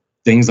we have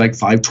things like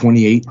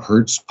 528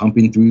 hertz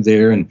pumping through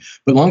there.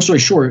 But long story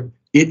short,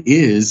 it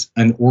is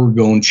an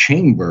orgone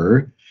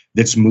chamber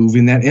that's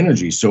moving that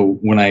energy. So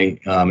when I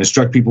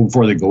instruct people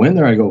before they go in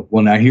there, I go,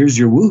 well, now here's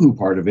your woohoo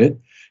part of it.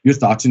 Your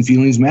thoughts and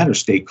feelings matter.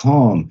 Stay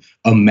calm.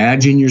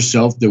 Imagine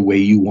yourself the way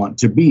you want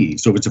to be.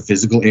 So if it's a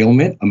physical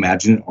ailment,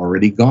 imagine it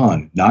already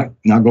gone, not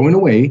going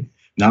away,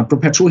 not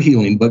perpetual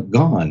healing, but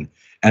gone.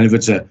 And if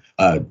it's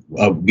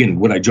again,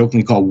 what I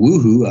jokingly call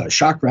woohoo, a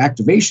chakra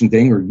activation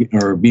thing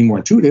or being more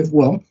intuitive,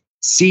 well,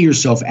 see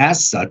yourself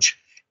as such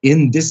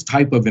in this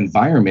type of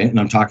environment. And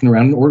I'm talking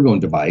around an orgone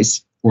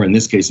device, or in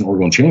this case, an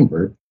orgone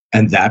chamber.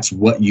 And that's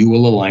what you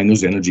will align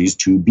those energies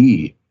to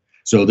be.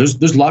 So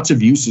there's lots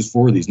of uses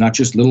for these, not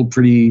just little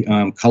pretty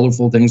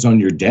colorful things on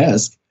your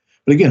desk,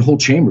 but again, whole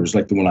chambers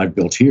like the one I've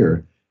built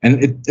here.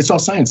 And it's all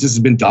science. This has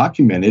been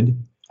documented.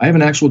 I have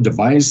an actual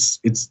device.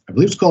 I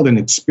believe it's called an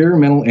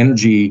experimental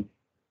energy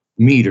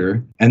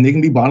meter, and they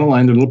can be bought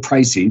online. They're a little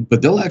pricey,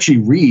 but they'll actually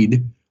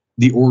read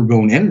the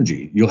orgone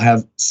energy. You'll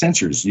have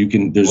sensors.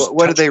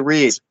 What do they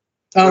read?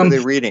 What are they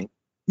reading?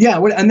 Yeah,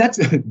 and that's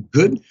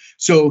good.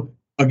 So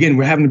again,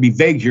 we're having to be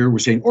vague here. We're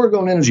saying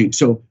orgone energy.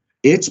 So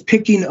it's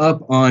picking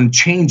up on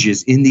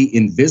changes in the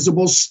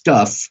invisible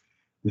stuff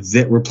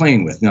that we're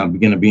playing with. Now, I'm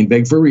going to be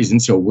vague for a reason,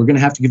 so we're going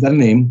to have to give that a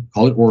name,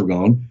 call it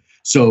orgone.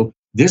 So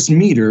this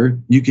meter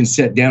you can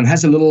set down,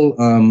 has a little,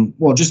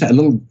 just that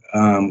little,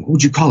 what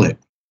would you call it?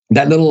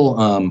 That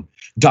little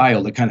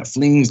dial that kind of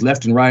flings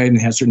left and right and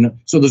has certain,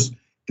 so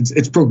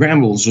it's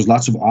programmable. So there's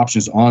lots of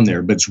options on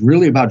there, but it's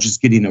really about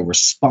just getting a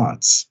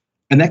response.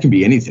 And that can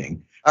be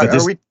anything.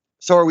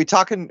 Are we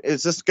talking,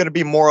 is this going to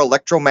be more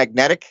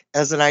electromagnetic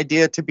as an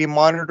idea to be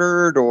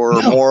monitored,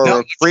 or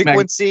more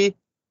frequency?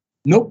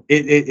 Nope.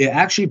 It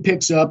actually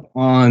picks up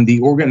on the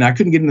organ. I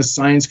couldn't get into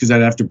science because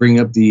I'd have to bring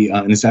up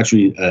and it's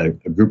actually a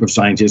group of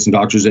scientists and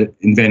doctors that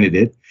invented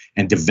it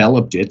and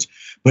developed it.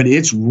 But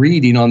it's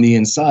reading on the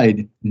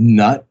inside,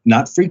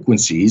 not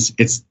frequencies.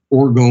 It's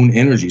orgone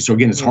energy. So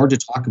again, it's hard to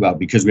talk about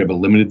because we have a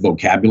limited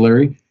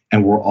vocabulary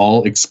and we're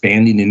all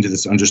expanding into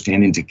this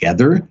understanding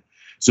together.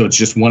 So it's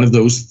just one of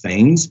those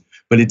things,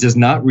 but it does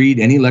not read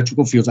any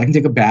electrical fields. I can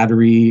take a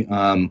battery,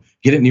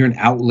 get it near an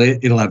outlet.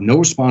 It'll have no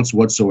response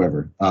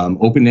whatsoever.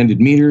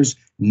 Open-ended meters,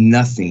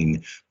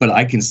 nothing. But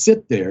I can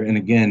sit there and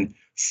again,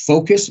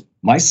 focus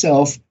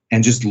myself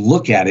and just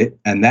look at it.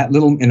 And that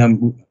little, and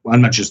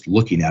I'm not just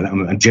looking at it.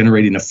 I'm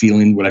generating a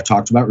feeling, what I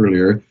talked about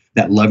earlier,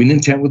 that loving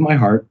intent with my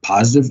heart,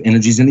 positive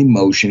energies and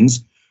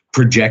emotions,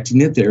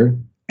 projecting it there,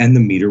 and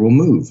the meter will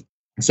move.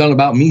 It's not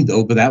about me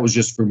though, but that was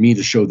just for me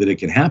to show that it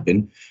can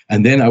happen.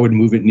 And then I would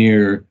move it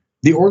near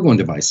the orgone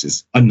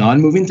devices, a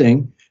non-moving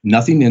thing,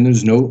 nothing in,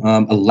 there's no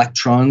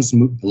electrons.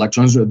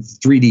 Electrons are the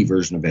 3D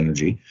version of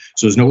energy.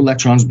 So there's no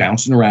electrons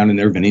bouncing around in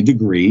there of any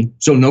degree.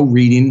 So no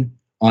reading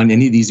on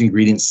any of these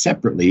ingredients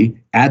separately,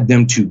 add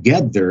them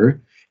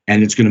together,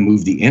 and it's going to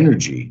move the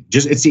energy.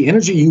 It's the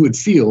energy you would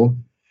feel.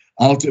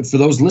 For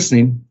those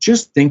listening,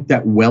 just think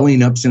that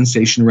welling up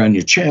sensation around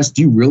your chest.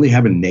 Do you really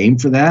have a name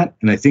for that?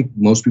 And I think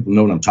most people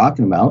know what I'm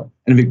talking about.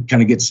 And if it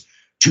kind of gets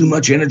too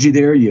much energy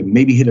there, you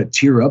maybe hit a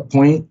tear up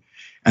point,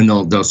 and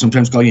they'll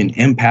sometimes call you an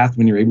empath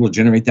when you're able to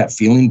generate that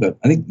feeling. But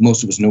I think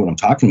most of us know what I'm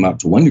talking about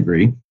to one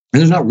degree. And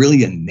there's not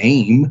really a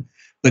name,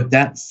 but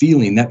that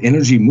feeling, that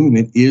energy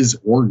movement is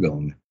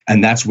orgone.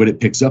 And that's what it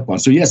picks up on.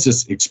 So yes,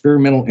 this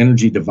experimental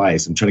energy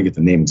device, I'm trying to get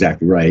the name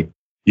exactly right.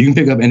 You can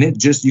pick up, and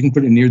you can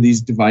put it near these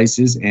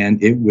devices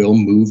and it will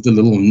move the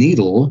little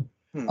needle,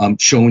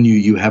 showing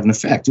you have an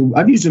effect.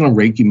 I've used it on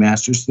Reiki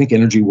masters, think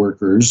energy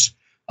workers,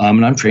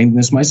 and I'm trained in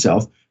this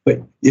myself,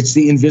 but it's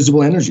the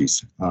invisible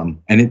energies,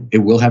 and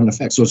it will have an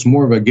effect. So it's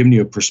more of giving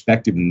you a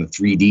perspective in the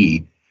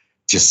 3D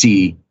to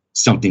see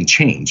something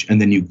change, and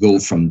then you go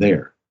from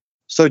there.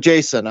 So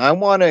Jason, I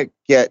want to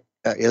get,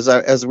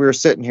 as we were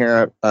sitting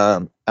here,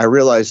 I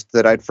realized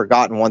that I'd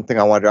forgotten one thing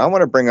I wanted to do. I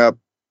want to bring up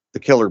the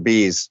killer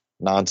bees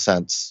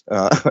nonsense.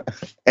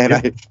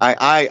 And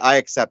I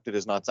accept it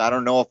as nonsense. I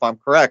don't know if I'm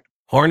correct.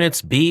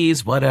 Hornets,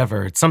 bees,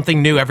 whatever. It's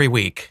something new every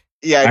week.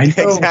 Yeah,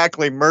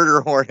 exactly.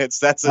 Murder hornets.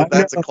 That's a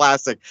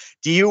classic.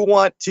 Do you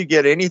want to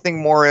get anything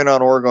more in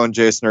on orgone,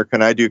 Jason, or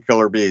can I do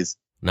killer bees?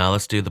 Now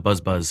let's do the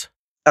buzz.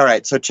 All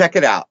right. So check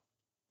it out.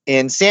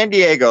 In San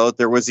Diego,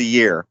 there was a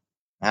year,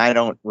 I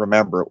don't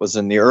remember, it was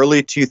in the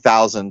early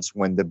 2000s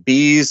when the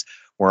bees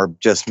were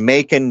just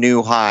making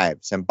new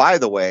hives. And by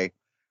the way,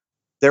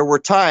 there were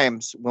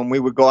times when we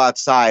would go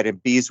outside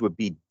and bees would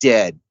be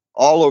dead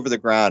all over the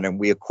ground. And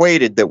we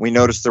equated that we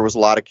noticed there was a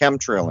lot of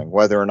chemtrailing,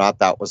 whether or not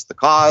that was the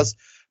cause.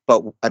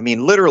 But I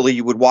mean, literally,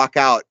 you would walk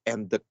out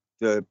and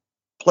the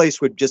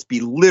place would just be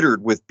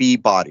littered with bee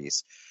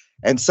bodies.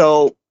 And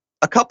so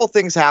a couple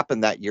things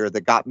happened that year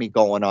that got me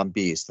going on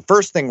bees. The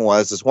first thing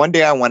is one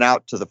day I went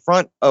out to the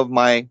front of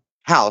my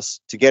house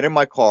to get in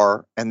my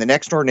car, and the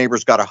next door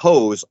neighbor's got a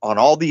hose on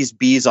all these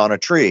bees on a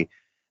tree.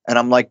 And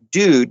I'm like,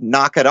 dude,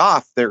 knock it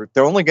off. They're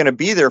only going to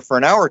be there for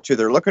an hour or two.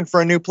 They're looking for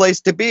a new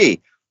place to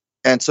be.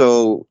 And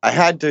so I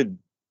had to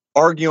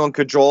argue and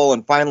cajole.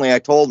 And finally I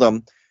told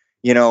them,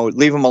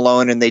 leave them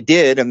alone. And they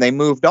did. And they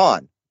moved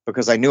on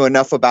because I knew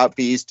enough about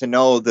bees to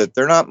know that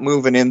they're not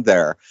moving in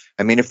there.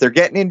 I mean, if they're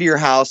getting into your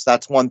house,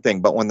 that's one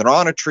thing. But when they're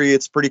on a tree,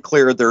 it's pretty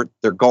clear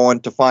they're going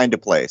to find a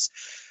place.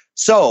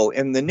 So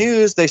in the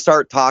news, they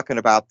start talking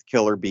about the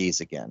killer bees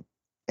again.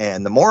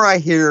 And the more I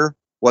hear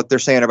what they're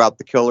saying about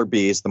the killer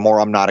bees, the more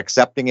I'm not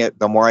accepting it,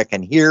 the more I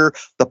can hear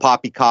the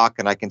poppycock,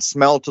 and I can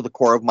smell to the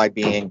core of my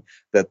being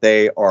that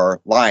they are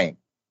lying.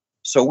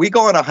 So we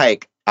go on a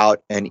hike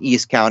out in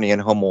East County in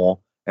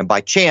Humboldt, and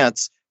by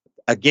chance,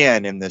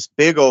 again, in this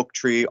big oak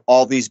tree,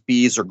 all these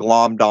bees are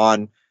glommed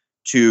on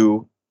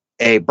to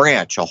a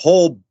branch, a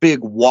whole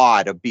big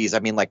wad of bees. I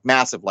mean, like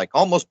massive, like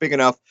almost big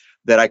enough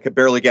that I could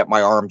barely get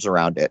my arms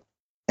around it.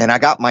 And I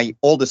got my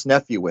oldest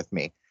nephew with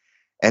me.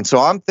 And so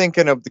I'm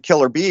thinking of the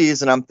killer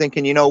bees, and I'm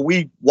thinking,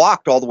 we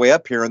walked all the way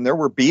up here and there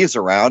were bees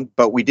around,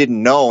 but we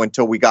didn't know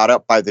until we got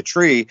up by the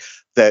tree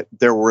that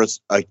there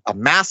was a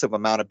massive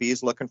amount of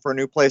bees looking for a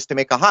new place to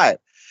make a hive.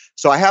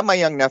 So I had my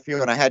young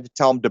nephew and I had to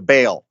tell him to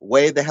bail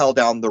way the hell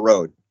down the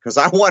road because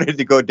I wanted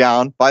to go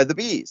down by the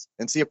bees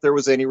and see if there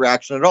was any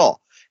reaction at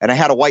all. And I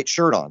had a white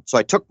shirt on. So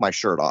I took my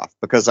shirt off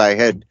because I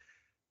had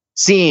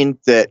seen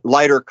that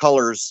lighter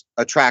colors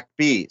attract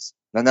bees.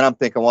 And then I'm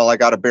thinking, well, I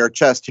got a bare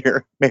chest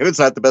here. Maybe it's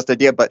not the best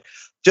idea, but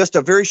just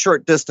a very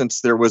short distance,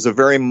 there was a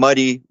very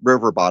muddy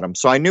river bottom.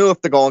 So I knew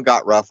if the going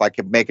got rough, I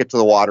could make it to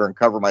the water and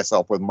cover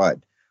myself with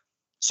mud.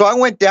 So I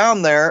went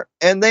down there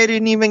and they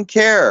didn't even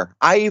care.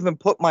 I even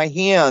put my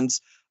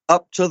hands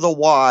up to the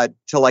wad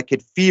till I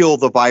could feel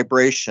the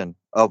vibration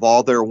of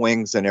all their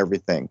wings and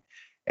everything.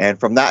 And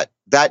from that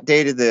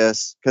day to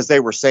this, because they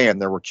were saying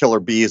there were killer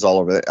bees all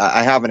over it,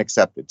 I haven't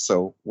accepted.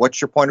 So what's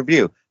your point of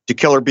view? Do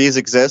killer bees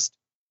exist?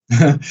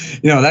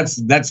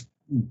 That's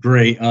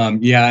great.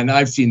 Yeah, and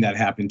I've seen that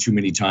happen too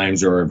many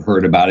times, or I've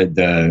heard about it,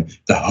 the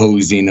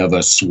hosing of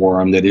a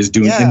swarm that is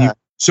doing. Yeah.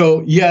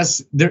 So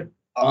yes, the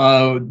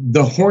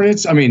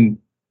hornets, I mean,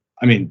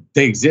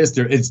 they exist.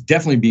 It's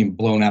definitely being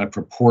blown out of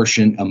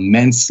proportion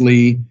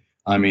immensely.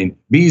 I mean,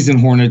 bees and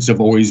hornets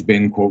have always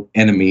been, quote,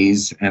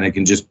 enemies, and it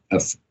can just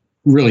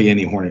really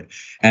any hornet.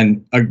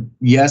 And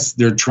yes,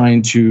 they're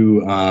trying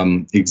to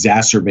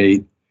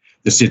exacerbate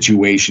the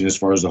situation as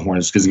far as the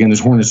hornets, because again, there's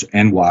hornets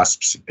and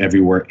wasps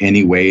everywhere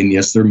anyway. And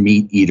yes, they're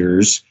meat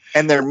eaters.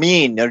 And they're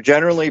mean. They're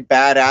generally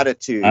bad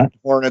attitude,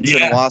 hornets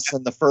and wasps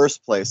in the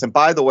first place. And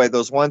by the way,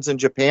 those ones in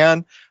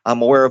Japan,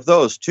 I'm aware of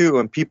those too.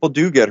 And people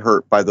do get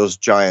hurt by those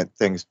giant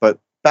things. But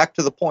back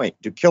to the point,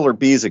 do killer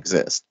bees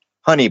exist?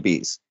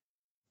 Honeybees.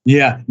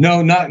 Yeah,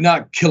 no,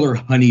 not killer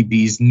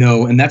honeybees,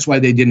 no. And that's why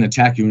they didn't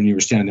attack you when you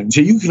were standing there.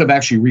 So you could have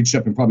actually reached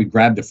up and probably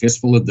grabbed a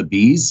fistful of the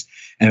bees.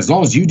 And as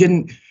long as you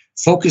didn't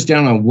focus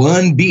down on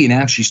one bee and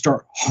actually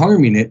start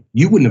harming it,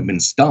 you wouldn't have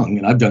been stung.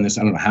 And I've done this,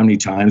 I don't know how many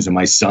times, and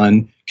my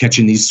son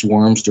catching these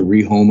swarms to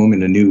rehome them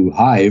in a new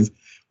hive.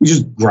 We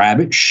just grab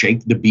it,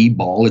 shake the bee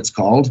ball, it's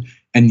called.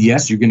 And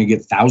yes, you're going to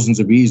get thousands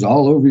of bees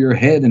all over your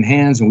head and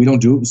hands, and we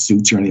don't do it with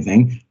suits or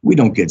anything. We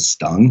don't get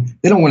stung.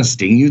 They don't want to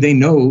sting you. They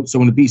know. So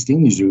when a bee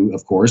stings you,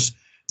 of course,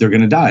 they're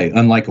going to die.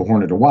 Unlike a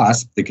hornet or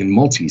wasp, they can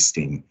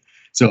multi-sting.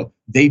 So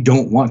they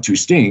don't want to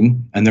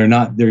sting, and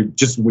they're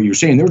just what you're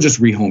saying. They're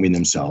just rehoming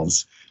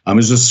themselves.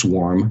 As a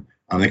swarm.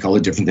 They call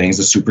it different things,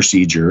 a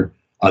supersedure.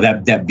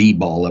 That bee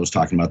ball I was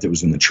talking about that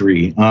was in the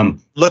tree.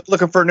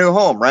 Looking for a new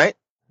home, right?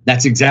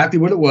 That's exactly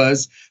what it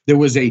was. There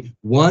was a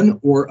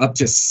 1 or up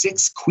to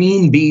 6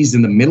 queen bees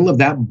in the middle of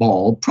that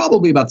ball,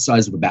 probably about the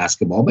size of a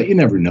basketball, but you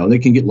never know. They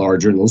can get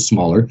larger, a little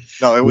smaller.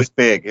 No, it was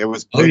big. It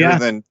was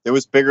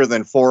bigger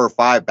than 4 or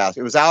 5 baskets.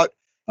 It was out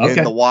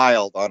in the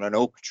wild on an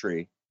oak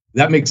tree.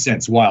 That makes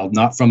sense. Wild,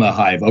 not from a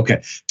hive.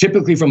 Okay.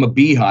 Typically from a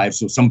beehive.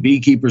 So some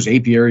beekeeper's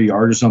apiary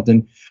yard or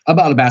something,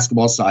 about a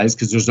basketball size,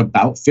 because there's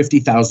about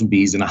 50,000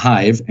 bees in a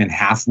hive, and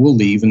half will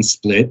leave and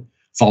split,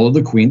 follow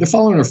the queen. They're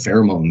following her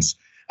pheromones.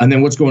 And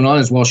then what's going on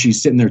is while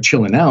she's sitting there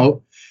chilling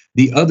out,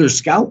 the other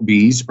scout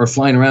bees are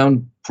flying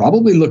around,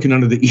 probably looking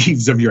under the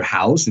eaves of your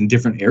house in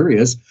different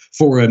areas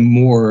for a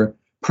more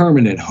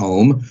permanent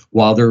home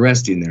while they're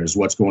resting. There's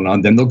what's going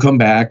on. Then they'll come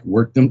back,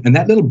 work them. And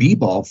that little bee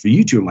ball for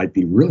you two, it might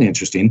be really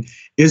interesting,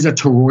 is a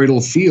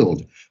toroidal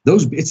field.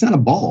 It's not a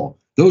ball.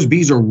 Those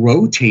bees are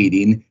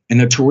rotating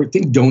in a toroid,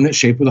 think donut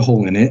shape with a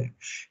hole in it,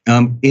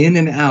 in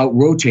and out,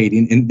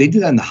 rotating. And they do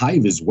that in the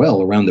hive as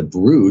well around the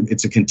brood.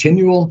 It's a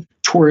continual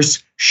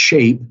torus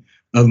shape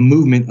of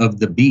movement of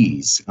the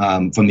bees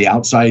from the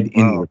outside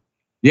inward.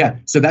 Yeah.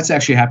 So that's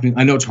actually happening.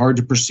 I know it's hard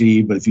to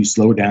perceive, but if you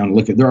slow down and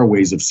look at, there are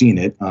ways of seeing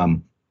it.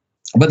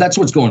 But that's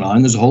what's going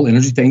on. There's a whole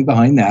energy thing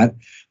behind that.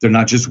 They're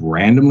not just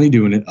randomly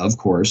doing it, of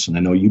course. And I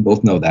know you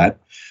both know that.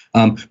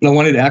 But I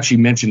wanted to actually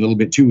mention a little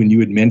bit too, when you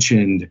had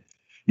mentioned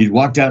you'd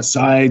walked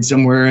outside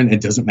somewhere, and it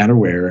doesn't matter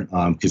where,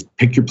 because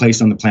pick your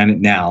place on the planet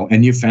now,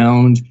 and you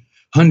found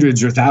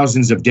hundreds or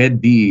thousands of dead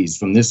bees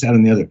from this, that,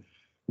 and the other.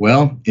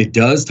 Well, it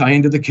does tie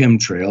into the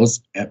chemtrails.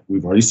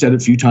 We've already said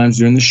it a few times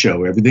during the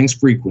show. Everything's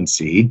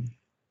frequency.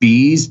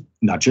 Bees,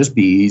 not just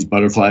bees,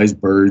 butterflies,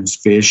 birds,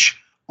 fish,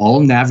 all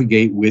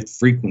navigate with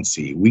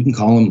frequency. We can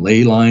call them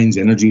ley lines,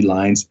 energy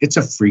lines. It's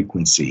a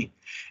frequency.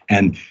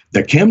 And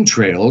the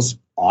chemtrails,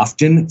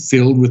 often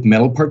filled with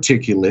metal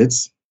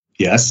particulates,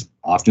 yes,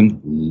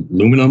 often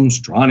aluminum,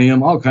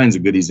 strontium, all kinds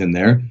of goodies in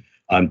there,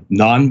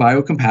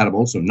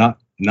 non-biocompatible, so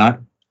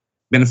not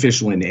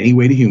beneficial in any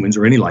way to humans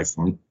or any life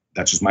form.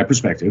 That's just my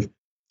perspective.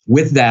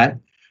 With that,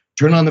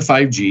 turn on the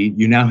 5G.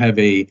 You now have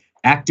a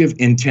active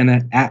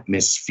antenna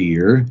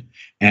atmosphere.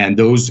 And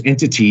those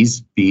entities,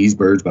 bees,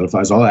 birds,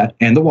 butterflies, all that,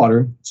 and the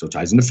water, so it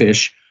ties into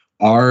fish,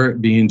 are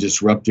being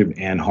disruptive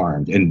and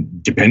harmed.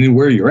 And depending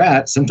where you're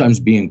at, sometimes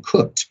being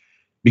cooked,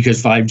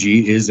 because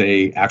 5G is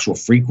a actual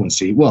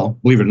frequency. Well,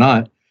 believe it or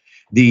not,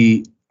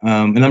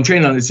 and I'm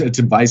trained on it's a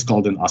device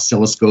called an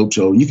oscilloscope.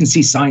 So you can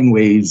see sine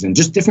waves and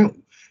just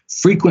different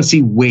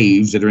frequency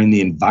waves that are in the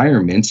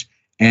environment.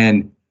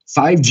 And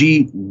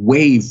 5G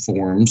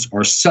waveforms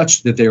are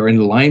such that they are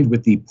aligned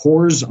with the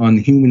pores on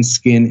human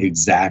skin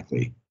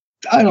exactly.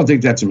 I don't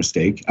think that's a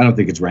mistake. I don't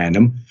think it's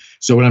random.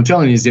 So what I'm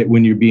telling you is that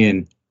when you're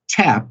being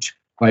tapped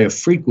by a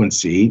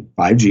frequency,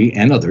 5G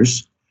and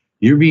others,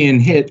 you're being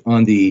hit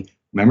on the,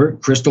 remember,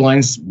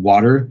 crystalline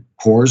water,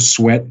 pores,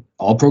 sweat,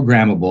 all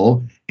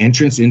programmable,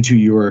 entrance into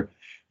your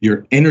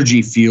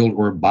energy field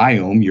or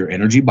biome, your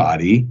energy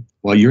body.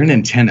 Well, you're an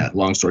antenna,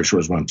 long story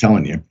short is what I'm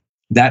telling you.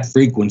 That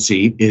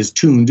frequency is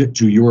tuned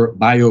to your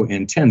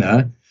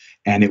bioantenna,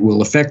 and it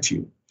will affect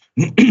you.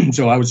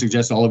 So I would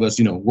suggest all of us,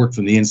 work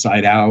from the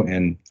inside out.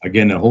 And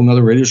again, a whole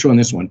nother radio show on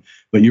this one,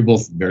 but you're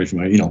both very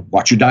familiar,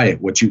 watch your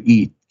diet, what you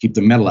eat, keep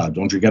the metal out.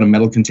 Don't drink out of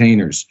metal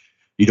containers.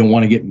 You don't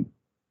want to get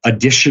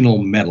additional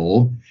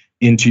metal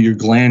into your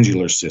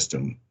glandular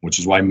system, which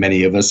is why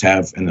many of us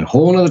have, and a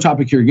whole other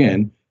topic here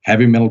again,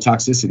 heavy metal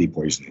toxicity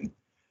poisoning.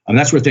 And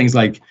that's where things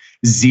like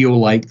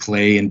zeolite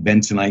clay and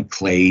bentonite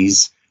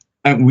clays,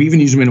 and we even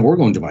use them in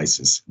orgone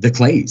devices, the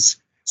clays.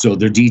 So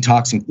they're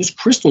detoxing. There's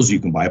crystals you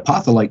can buy,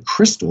 apatholite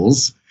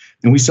crystals,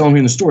 and we sell them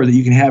in the store that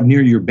you can have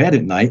near your bed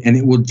at night, and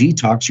it will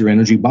detox your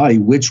energy body,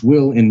 which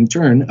will in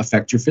turn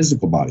affect your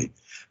physical body.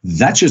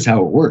 That's just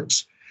how it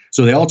works.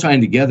 So they all tie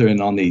in together,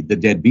 and on the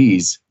dead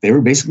bees, they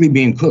were basically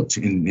being cooked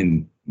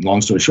in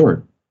long story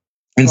short.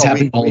 And it's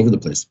happening all over the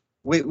place.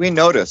 We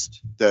noticed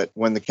that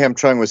when the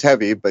chemtrail was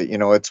heavy, but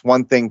it's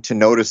one thing to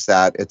notice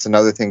that, it's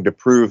another thing to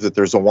prove that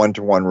there's a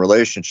one-to-one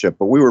relationship,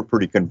 but we were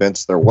pretty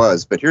convinced there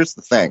was. But here's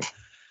the thing.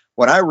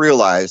 When I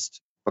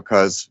realized,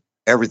 because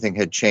everything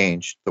had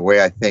changed, the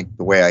way I think,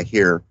 the way I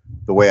hear,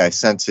 the way I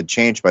sense had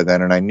changed by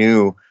then, and I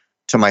knew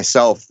to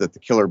myself that the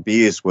killer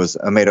bees was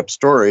a made-up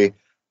story,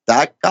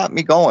 that got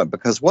me going.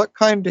 Because what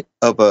kind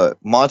of a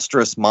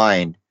monstrous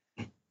mind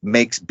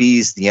makes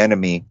bees the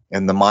enemy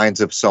in the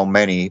minds of so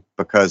many,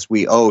 because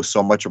we owe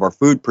so much of our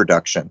food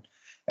production?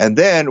 And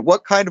then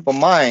what kind of a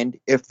mind,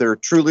 if there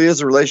truly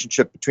is a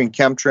relationship between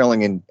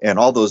chemtrailing and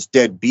all those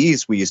dead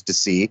bees we used to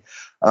see,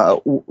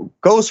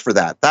 goes for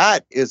that?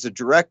 That is a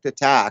direct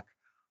attack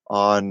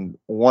on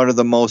one of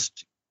the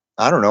most,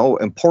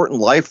 important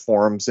life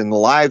forms in the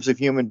lives of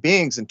human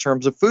beings in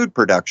terms of food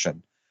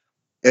production.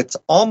 It's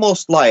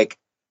almost like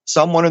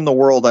someone in the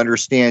world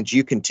understands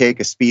you can take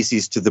a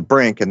species to the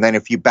brink, and then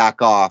if you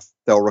back off,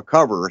 they'll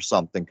recover or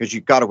something, because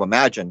you've got to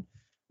imagine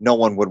no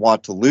one would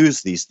want to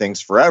lose these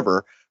things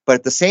forever. But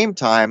at the same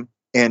time,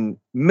 in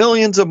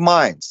millions of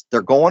minds,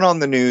 they're going on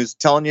the news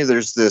telling you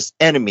there's this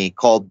enemy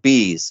called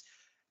bees.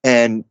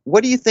 And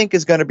what do you think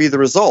is going to be the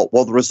result?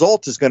 Well, the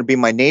result is going to be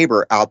my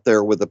neighbor out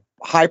there with a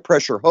high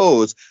pressure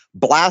hose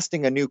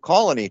blasting a new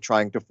colony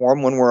trying to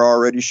form when we're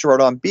already short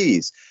on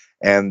bees.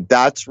 And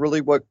that's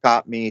really what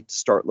got me to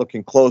start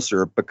looking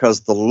closer,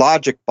 because the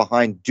logic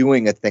behind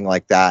doing a thing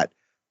like that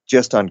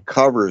just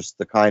uncovers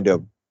the kind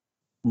of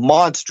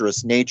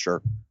monstrous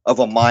nature of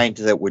a mind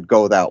that would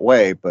go that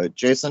way. But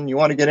Jason, you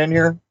want to get in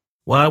here?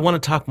 Well, I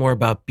want to talk more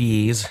about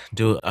bees,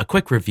 do a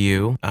quick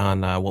review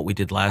on what we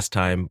did last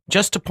time,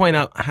 just to point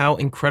out how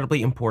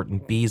incredibly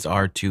important bees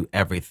are to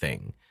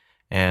everything.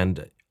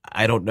 And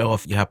I don't know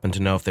if you happen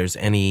to know if there's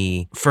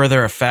any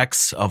further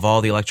effects of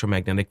all the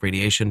electromagnetic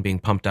radiation being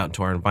pumped out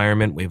into our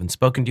environment. We haven't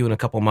spoken to you in a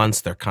couple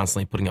months. They're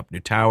constantly putting up new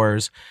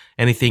towers.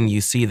 Anything you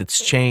see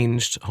that's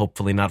changed,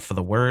 hopefully not for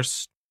the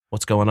worse?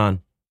 What's going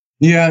on?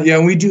 Yeah,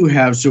 we do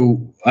have.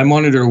 So I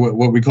monitor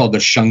what we call the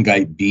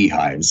shungite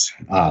beehives.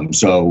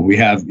 So we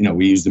have,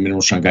 we use the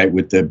mineral shungite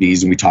with the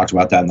bees, and we talked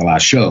about that in the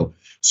last show.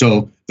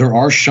 So there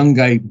are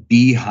shungite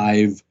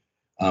beehive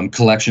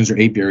collections or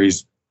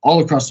apiaries all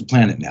across the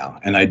planet now.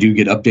 And I do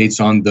get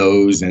updates on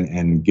those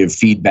and give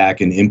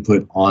feedback and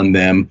input on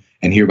them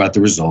and hear about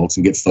the results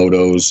and get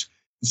photos.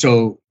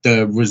 So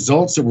the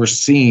results that we're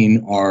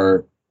seeing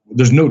are,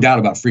 there's no doubt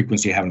about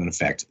frequency having an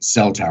effect.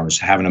 Cell towers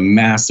having a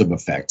massive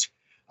effect.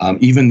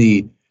 Even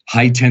the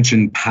high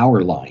tension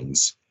power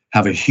lines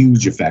have a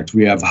huge effect.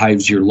 We have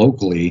hives here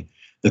locally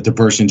that the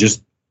person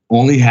just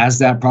only has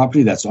that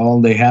property. That's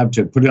all they have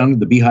to put it under,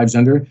 the beehives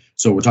under.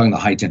 So we're talking the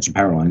high tension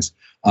power lines.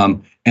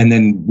 And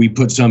then we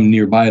put some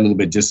nearby a little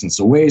bit distance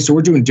away. So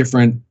we're doing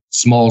different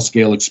small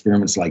scale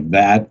experiments like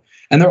that.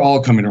 And they're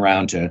all coming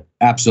around to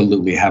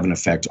absolutely have an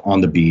effect on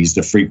the bees,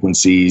 the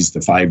frequencies, the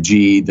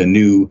 5G, the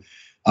new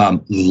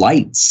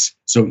lights.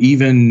 So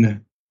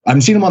even I'm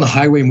seeing them on the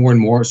highway more and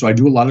more. So I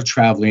do a lot of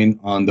traveling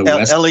on the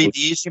West LEDs,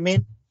 Coast. you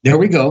mean? There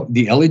we go.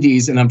 The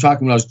LEDs. And I'm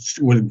talking, what I was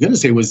going to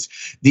say was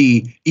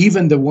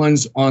even the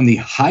ones on the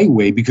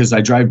highway, because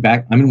I drive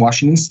back, I'm in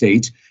Washington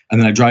State,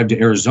 and then I drive to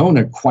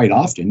Arizona quite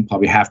often,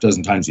 probably half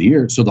dozen times a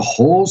year. So the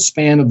whole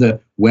span of the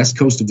West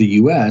Coast of the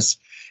US,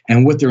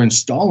 and what they're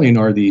installing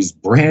are these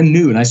brand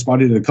new, and I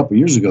spotted it a couple of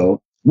years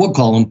ago, we'll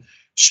call them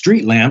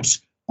street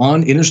lamps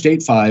on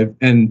Interstate 5.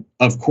 And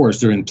of course,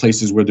 they're in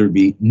places where there'd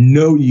be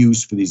no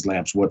use for these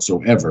lamps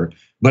whatsoever.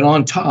 But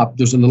on top,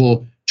 there's a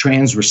little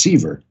trans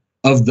receiver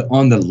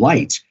on the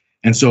light.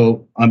 And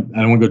so I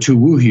don't want to go too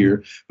woo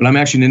here, but I'm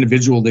actually an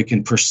individual that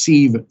can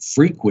perceive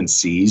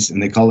frequencies,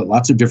 and they call it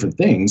lots of different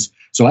things.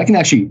 So I can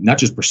actually not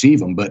just perceive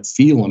them, but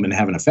feel them and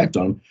have an effect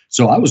on them.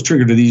 So I was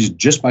triggered to these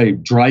just by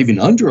driving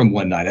under them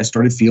one night. I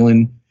started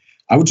feeling,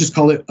 I would just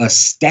call it a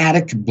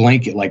static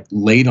blanket, like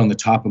laid on the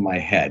top of my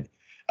head.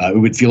 It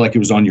would feel like it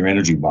was on your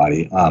energy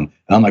body. And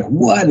I'm like,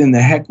 what in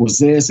the heck was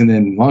this? And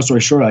then long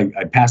story short,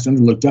 I passed under,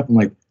 looked up, and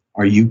like,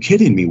 are you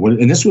kidding me?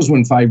 And this was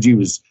when 5G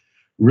was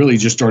really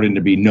just starting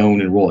to be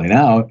known and rolling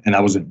out. And I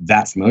wasn't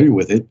that familiar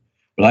with it,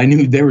 but I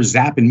knew they were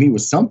zapping me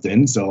with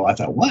something. So I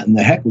thought, what in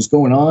the heck was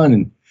going on?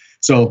 And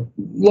so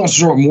long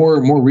story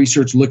short, more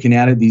research looking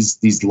at it,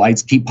 these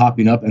lights keep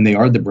popping up, and they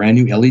are the brand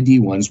new LED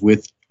ones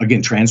with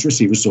again,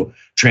 transreceivers, so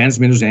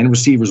transmitters and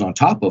receivers on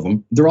top of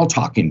them, they're all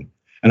talking.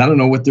 And I don't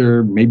know what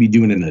they're maybe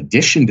doing in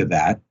addition to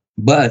that,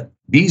 but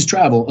bees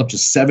travel up to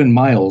 7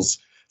 miles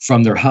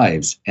from their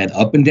hives, and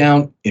up and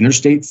down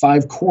Interstate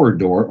 5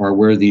 corridor are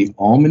where the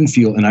almond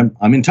field, and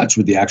I'm in touch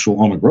with the actual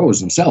almond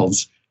growers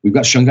themselves. We've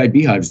got shungite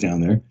beehives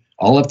down there,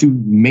 all up through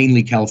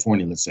mainly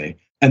California, let's say,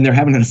 and they're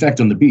having an effect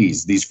on the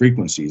bees, these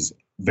frequencies,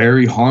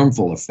 very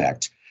harmful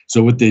effect.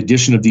 So with the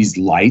addition of these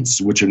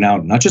lights, which are now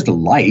not just a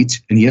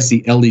light, and yes,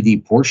 the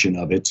LED portion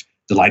of it,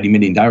 the light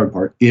emitting diode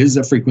part, is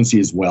a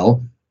frequency as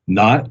well,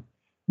 not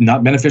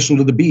beneficial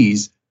to the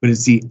bees, but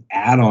it's the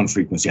add-on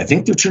frequency. I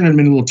think they're turning them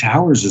into little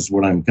towers is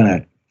what I'm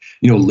kind of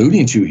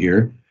alluding to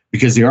here,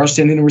 because they are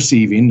sending and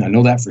receiving. I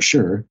know that for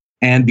sure.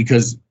 And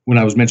because when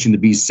I was mentioning the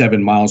bees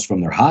 7 miles from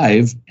their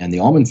hive and the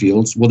almond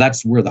fields, well,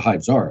 that's where the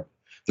hives are.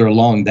 They're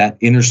along that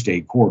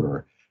interstate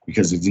corridor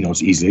because it's,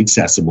 it's easily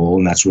accessible,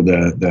 and that's where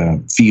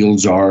the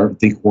fields are.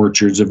 Think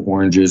orchards of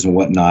oranges and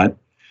whatnot.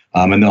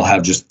 And they'll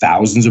have just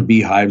thousands of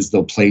beehives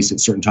they'll place at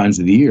certain times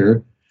of the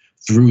year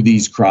through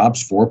these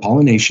crops for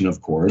pollination,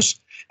 of course.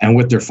 And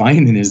what they're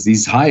finding is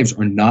these hives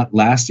are not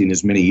lasting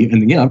as many.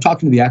 And again, I'm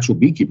talking to the actual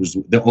beekeepers,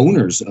 the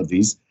owners of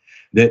these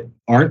that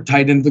aren't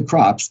tied into the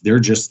crops. They're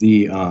just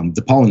the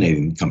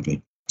pollinating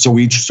company. So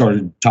we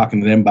started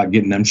talking to them about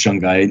getting them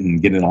shungite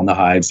and getting it on the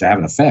hives to have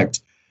an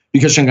effect,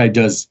 because shungite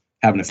does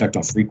have an effect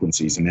on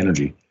frequencies and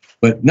energy.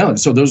 But no,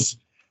 so those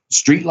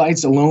street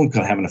lights alone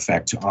can have an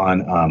effect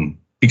on,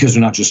 because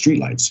they're not just street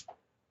lights,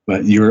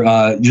 but your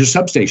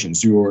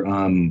substations,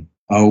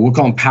 we'll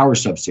call them power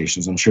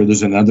substations. I'm sure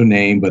there's another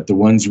name, but the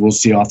ones you will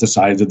see off the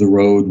sides of the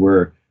road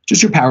where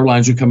just your power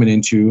lines are coming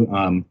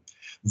into,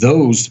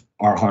 those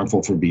are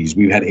harmful for bees.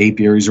 We've had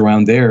apiaries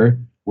around there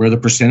where the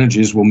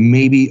percentages will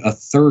maybe a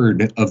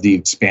third of the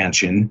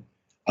expansion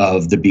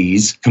of the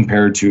bees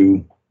compared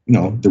to,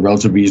 the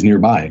relative bees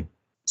nearby.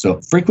 So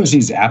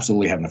frequencies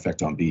absolutely have an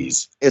effect on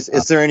bees. Is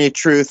there any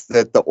truth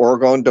that the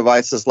orgone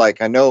devices,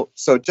 like I know,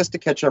 so just to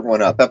catch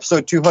everyone up,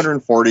 episode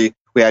 240,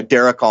 we had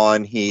Derek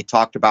on. He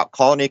talked about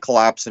colony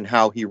collapse and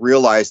how he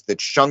realized that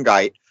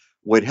shungite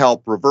would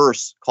help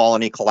reverse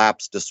colony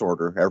collapse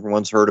disorder.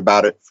 Everyone's heard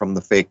about it from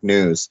the fake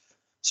news.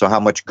 So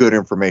how much good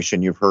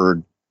information you've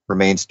heard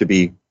remains to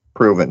be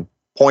proven.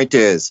 Point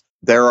is,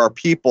 there are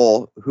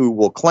people who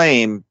will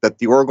claim that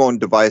the orgone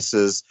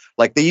devices,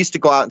 like they used to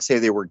go out and say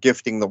they were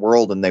gifting the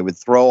world, and they would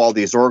throw all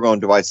these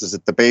orgone devices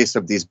at the base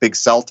of these big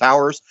cell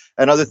towers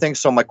and other things.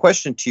 So my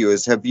question to you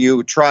is, have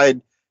you tried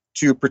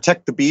to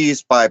protect the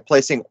bees by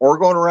placing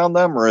orgone around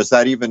them, or is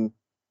that even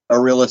a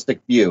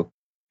realistic view?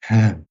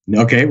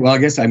 Okay, well, I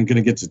guess I'm going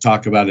to get to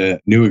talk about a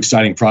new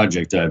exciting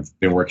project I've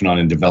been working on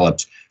and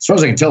developed. As far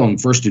as I can tell, I'm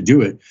first to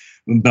do it,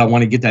 but I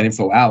want to get that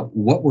info out.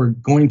 What we're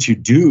going to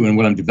do and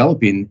what I'm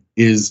developing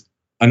is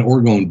an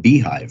orgone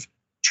beehive.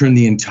 Turn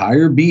the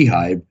entire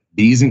beehive,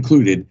 bees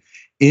included,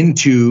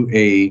 into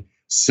a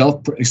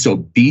so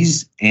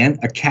bees and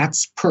a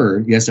cat's purr,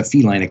 yes, a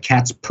feline, a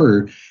cat's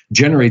purr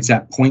generates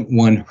that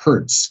 0.1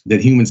 hertz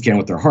that humans can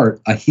with their heart,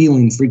 a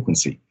healing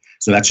frequency.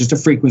 So that's just a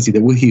frequency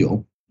that will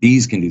heal.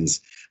 Bees can do this.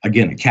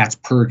 Again, a cat's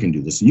purr can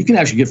do this. You can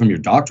actually get from your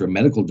doctor a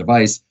medical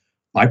device,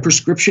 by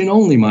prescription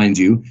only, mind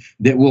you,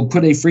 that will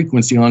put a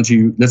frequency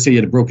onto, let's say you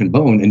had a broken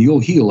bone, and you'll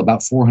heal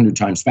about 400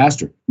 times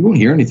faster. You won't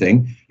hear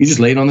anything. You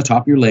just lay it on the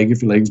top of your leg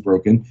if your leg's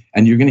broken,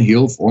 and you're going to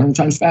heal 400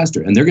 times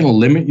faster. And they're going to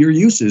limit your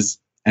uses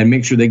and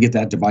make sure they get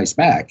that device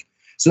back.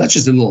 So that's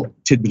just a little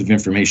tidbit of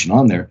information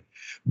on there.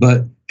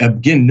 But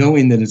again,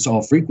 knowing that it's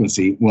all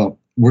frequency, well,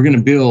 we're going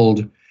to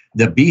build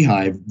the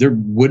beehive. They're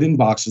wooden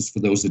boxes, for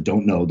those that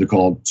don't know. They're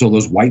called, so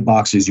those white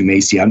boxes you may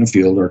see out in the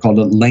field are called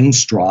a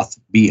Langstroth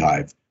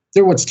beehive.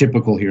 They're what's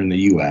typical here in the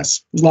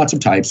U.S. There's lots of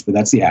types, but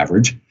that's the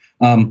average.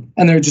 And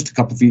they're just a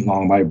couple feet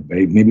long by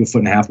maybe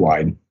 1.5 feet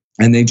wide,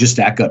 and they just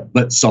stack up,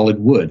 but solid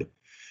wood.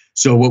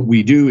 So what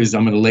we do is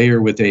I'm going to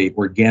layer with a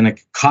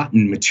organic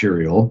cotton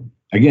material.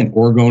 Again,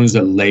 orgone is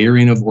a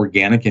layering of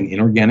organic and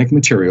inorganic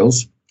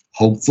materials,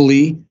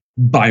 hopefully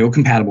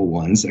biocompatible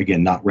ones.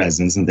 Again, not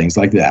resins and things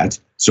like that.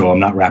 So I'm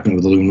not wrapping it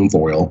with aluminum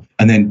foil.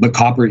 But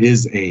copper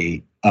is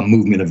a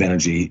movement of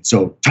energy.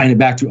 So tying it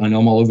back to, I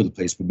know I'm all over the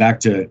place, but back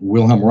to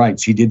Wilhelm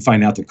Reich, he did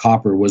find out that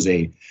copper was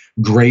a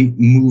great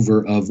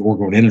mover of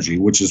orgone energy,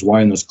 which is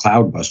why in those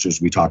cloud busters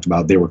we talked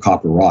about, they were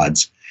copper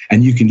rods.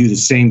 And you can do the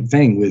same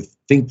thing with,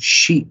 think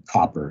sheet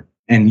copper,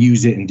 and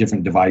use it in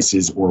different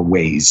devices or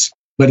ways.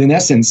 But in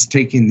essence,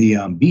 taking the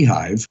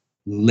beehive,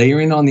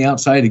 layering on the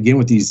outside again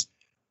with these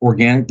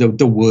organic,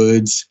 the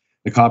woods,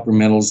 the copper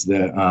metals,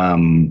 the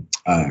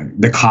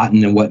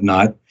cotton and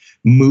whatnot,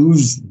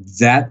 moves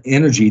that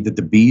energy that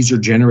the bees are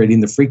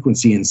generating, the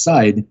frequency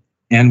inside,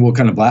 and will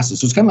kind of blast it.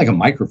 So it's kind of like a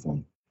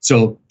microphone.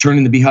 So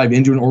turning the beehive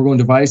into an orgone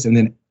device, and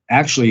then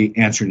actually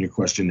answering your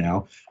question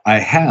now, I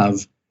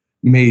have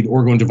made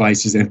orgone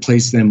devices and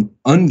placed them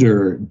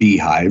under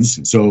beehives.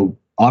 So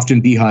often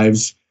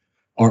beehives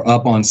are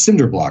up on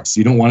cinder blocks.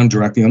 You don't want them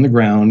directly on the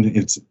ground.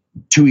 It's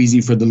too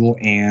easy for the little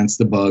ants,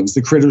 the bugs,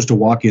 the critters to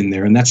walk in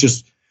there. And that's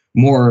just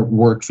more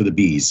work for the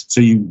bees.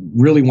 So you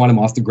really want them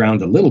off the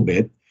ground a little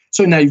bit.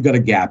 So now you've got a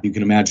gap. You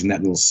can imagine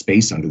that little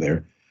space under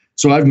there.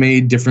 So I've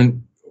made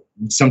different,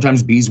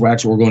 sometimes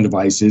beeswax orgone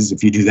devices.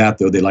 If you do that,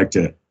 though, they like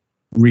to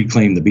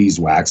reclaim the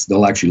beeswax.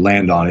 They'll actually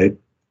land on it,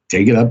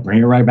 take it up, bring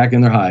it right back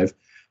in their hive.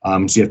 So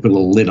you have to put a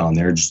little lid on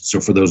there, just so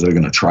for those that are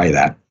going to try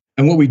that.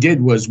 And what we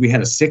did was we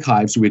had a sick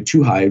hive. So we had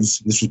 2 hives.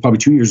 This was probably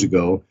 2 years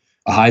ago.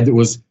 A hive that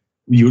was,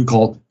 you would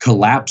call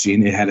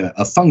collapsing. It had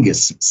a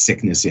fungus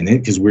sickness in it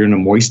because we're in a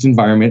moist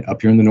environment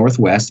up here in the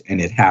Northwest,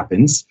 and it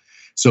happens.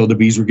 So the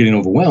bees were getting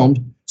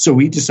overwhelmed. So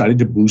we decided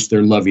to boost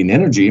their loving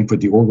energy and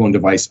put the orgone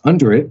device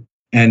under it.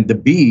 And the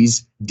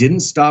bees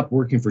didn't stop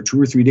working for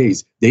 2 or 3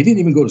 days. They didn't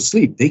even go to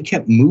sleep. They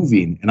kept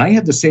moving. And I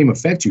had the same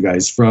effect, you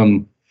guys,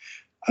 from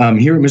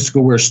here at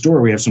Mystical Ware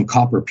Store. We have some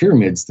copper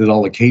pyramids that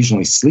I'll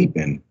occasionally sleep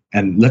in.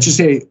 And let's just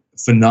say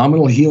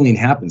phenomenal healing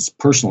happens,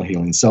 personal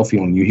healing,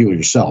 self-healing. You heal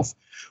yourself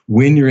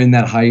when you're in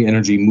that high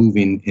energy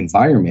moving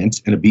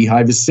environment. And a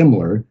beehive is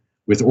similar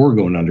with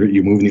orgone under it.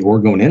 You're moving the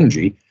orgone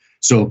energy.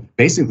 So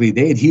basically,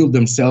 they had healed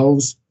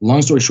themselves.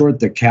 Long story short,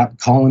 the cap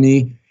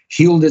colony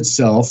healed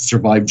itself,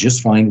 survived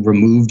just fine,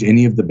 removed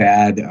any of the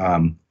bad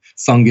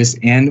fungus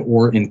and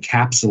or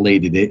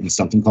encapsulated it in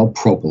something called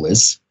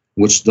propolis,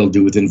 which they'll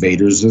do with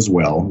invaders as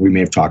well. We may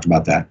have talked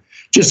about that.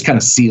 Just kind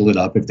of seal it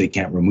up if they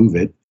can't remove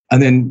it.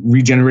 And then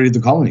regenerated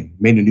the colony,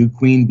 made a new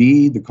queen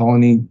bee. The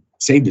colony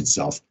saved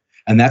itself.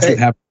 And that's what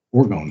happened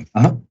with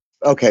orgone.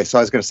 Okay, so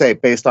I was going to say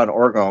based on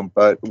orgone,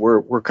 but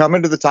we're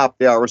coming to the top of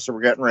the hour, so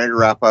we're getting ready to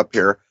wrap up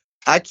here.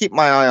 I keep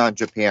my eye on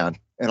Japan.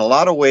 In a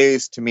lot of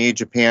ways, to me,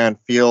 Japan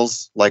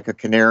feels like a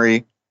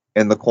canary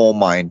in the coal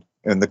mine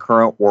in the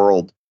current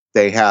world.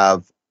 They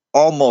have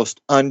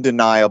almost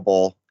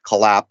undeniable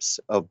collapse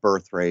of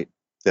birth rate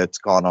that's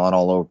gone on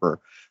all over.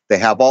 They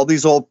have all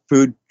these old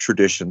food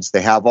traditions.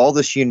 They have all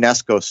this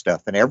UNESCO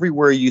stuff. And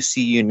everywhere you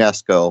see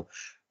UNESCO,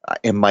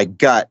 in my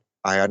gut,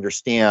 I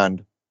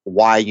understand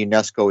why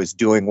UNESCO is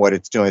doing what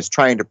it's doing. It's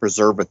trying to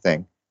preserve a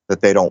thing that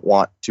they don't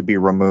want to be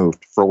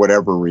removed for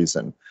whatever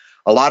reason.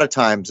 A lot of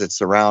times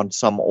it's around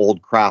some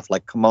old craft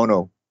like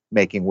kimono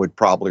making would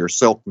probably, or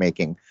silk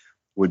making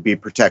would be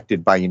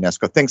protected by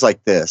UNESCO, things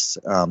like this.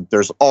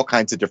 There's all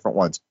kinds of different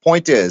ones.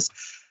 Point is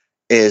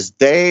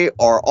they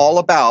are all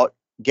about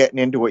getting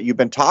into what you've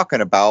been talking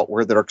about,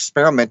 where they're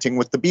experimenting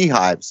with the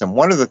beehives. And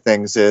one of the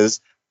things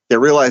is they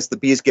realize the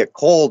bees get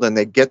cold and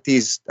they get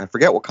these, I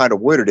forget what kind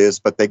of wood it is,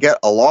 but they get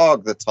a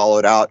log that's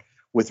hollowed out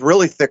with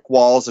really thick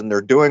walls, and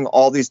they're doing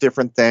all these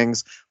different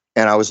things.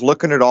 And I was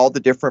looking at all the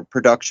different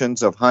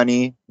productions of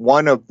honey.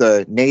 One of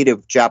the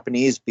native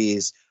Japanese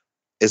bees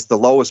is the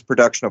lowest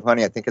production of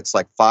honey. I think it's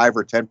like 5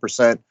 or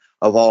 10%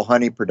 of all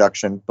honey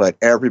production, but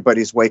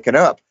everybody's waking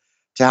up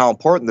to how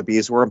important the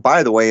bees were. And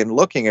by the way, in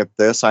looking at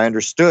this, I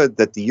understood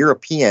that the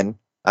European,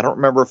 I don't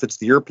remember if it's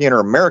the European or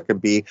American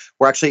bee,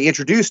 were actually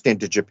introduced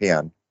into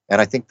Japan.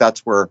 And I think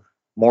that's where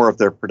more of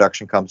their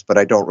production comes, but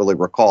I don't really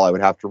recall. I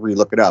would have to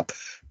relook it up.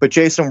 But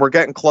Jason, we're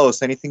getting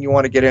close. Anything you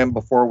want to get in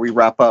before we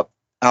wrap up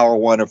hour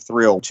 1 of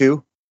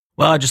 302?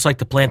 Well, I'd just like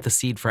to plant the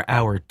seed for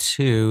hour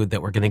 2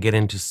 that we're going to get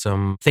into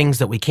some things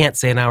that we can't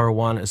say in hour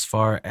 1 as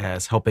far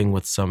as helping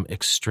with some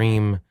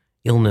extreme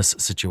illness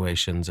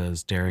situations,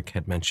 as Derek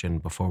had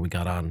mentioned before we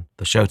got on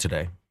the show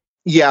today.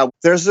 Yeah,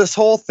 there's this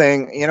whole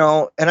thing,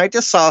 and I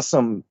just saw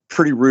some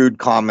pretty rude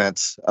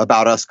comments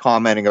about us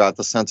commenting about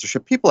the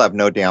censorship. People have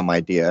no damn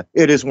idea.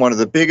 It is one of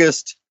the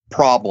biggest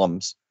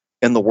problems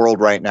in the world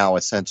right now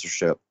is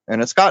censorship.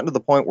 And it's gotten to the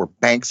point where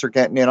banks are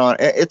getting in on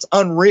it. It's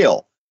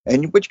unreal.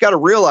 And what you got to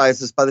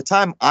realize is by the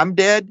time I'm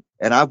dead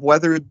and I've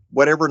weathered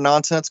whatever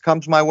nonsense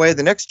comes my way,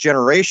 the next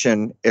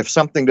generation, if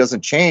something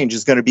doesn't change,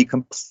 is going to be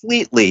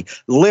completely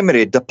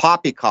limited to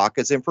poppycock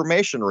as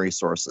information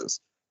resources.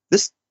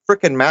 This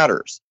freaking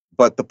matters.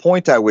 But the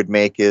point I would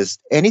make is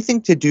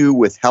anything to do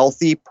with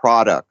healthy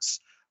products,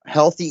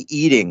 healthy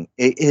eating,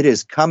 it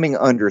is coming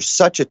under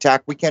such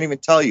attack. We can't even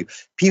tell you.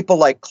 People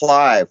like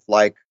Clive,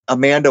 like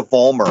Amanda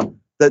Vollmer,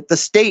 that the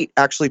state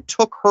actually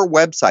took her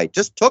website,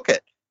 just took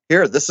it.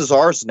 Here, this is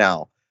ours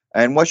now.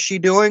 And what's she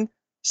doing?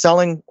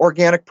 Selling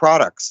organic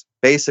products,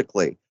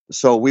 basically.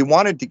 So we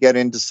wanted to get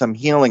into some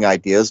healing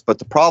ideas, but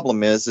the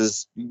problem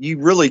is you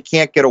really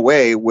can't get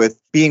away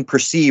with being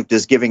perceived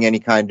as giving any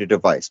kind of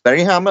device. But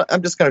anyhow,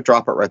 I'm just going to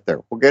drop it right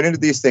there. We'll get into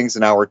these things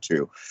in hour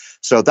 2.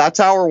 So that's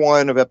hour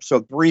 1 of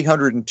episode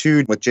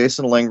 302 with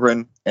Jason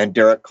Lindgren and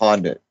Derek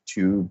Condit.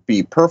 To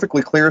be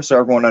perfectly clear so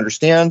everyone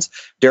understands,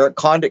 Derek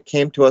Condit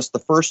came to us the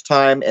first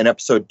time in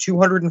episode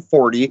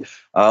 240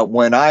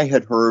 when I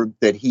had heard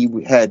that he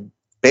had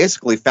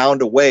basically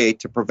found a way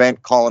to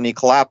prevent colony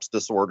collapse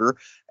disorder,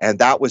 and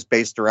that was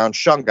based around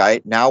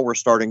shungite. Now we're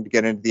starting to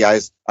get into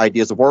the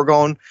ideas of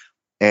orgone.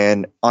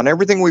 And on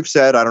everything we've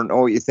said, I don't know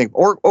what you think.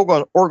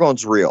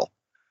 Orgone's real.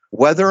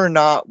 Whether or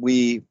not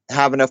we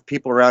have enough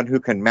people around who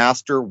can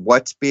master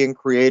what's being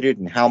created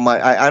and how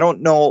much, I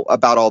don't know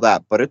about all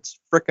that, but it's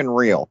freaking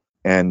real.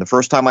 And the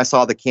first time I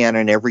saw the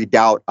cannon, every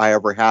doubt I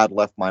ever had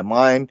left my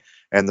mind.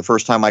 And the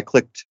first time I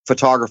clicked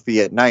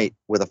photography at night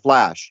with a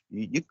flash,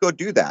 you go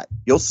do that.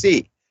 You'll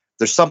see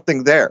there's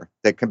something there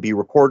that can be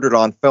recorded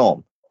on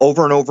film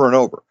over and over and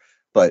over.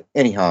 But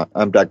anyhow,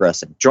 I'm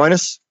digressing. Join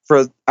us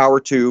for hour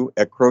 2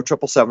 at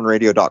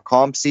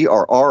crow777radio.com,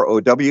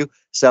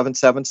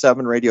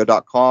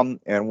 CRROW777radio.com,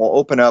 and we'll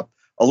open up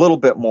a little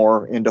bit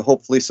more into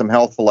hopefully some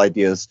helpful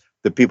ideas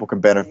that people can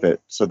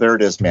benefit. So there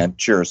it is, man.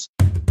 Cheers.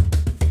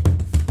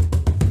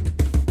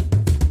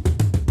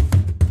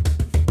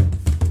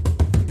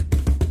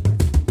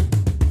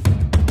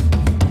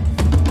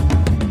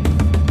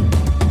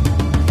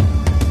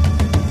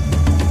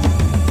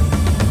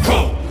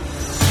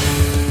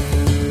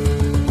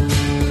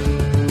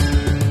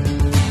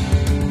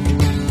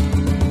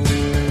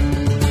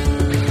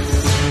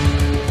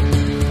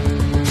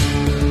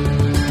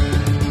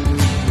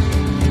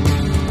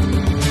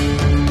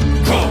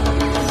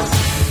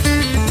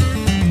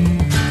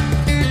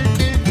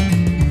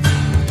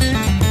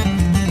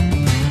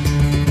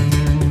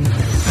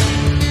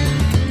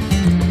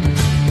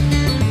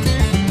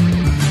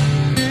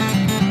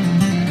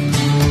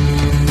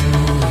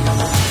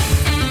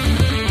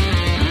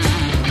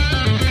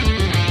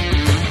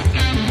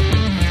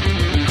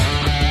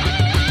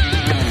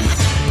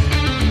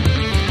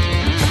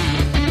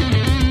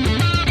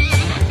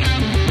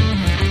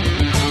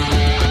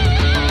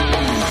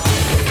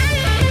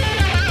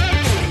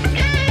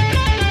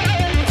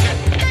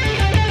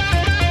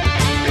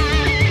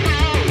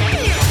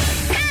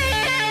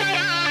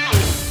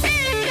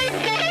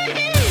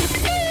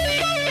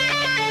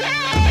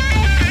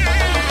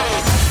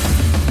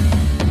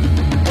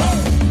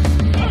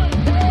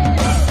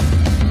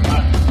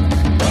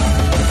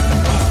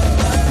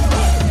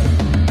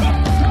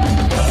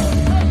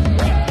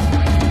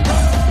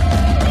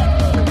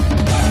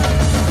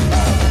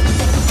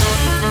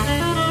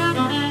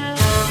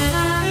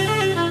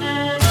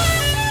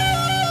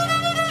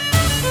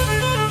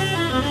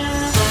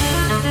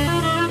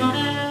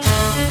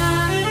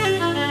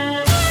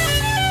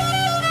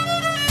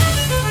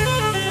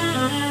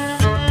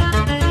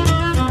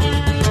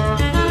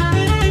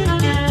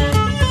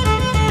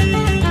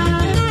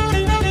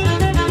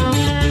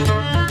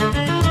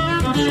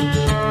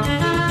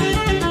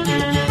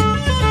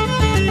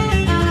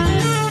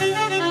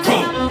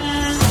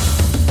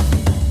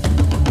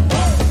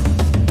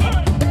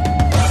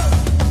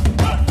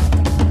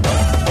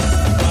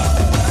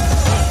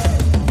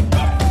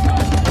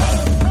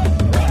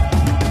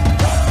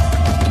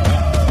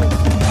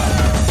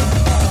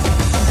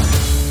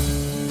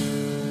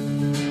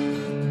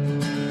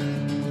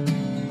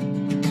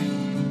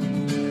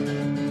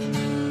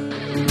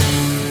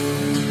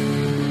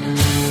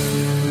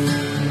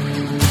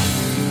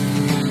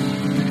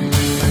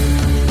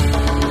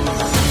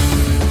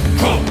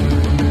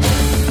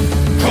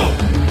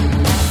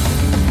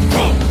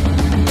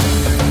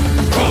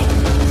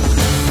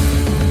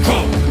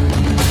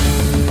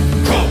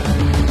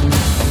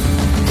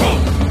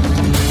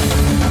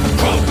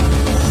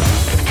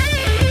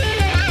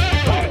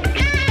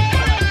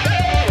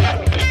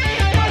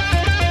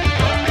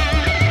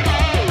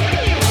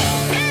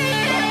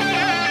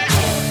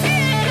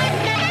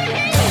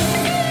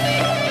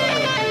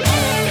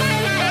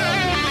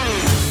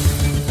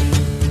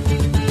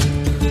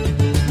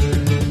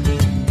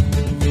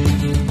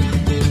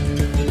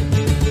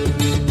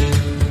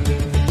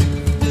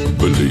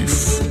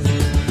 Belief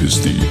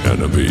is the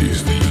enemy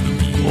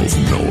of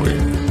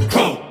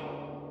knowing.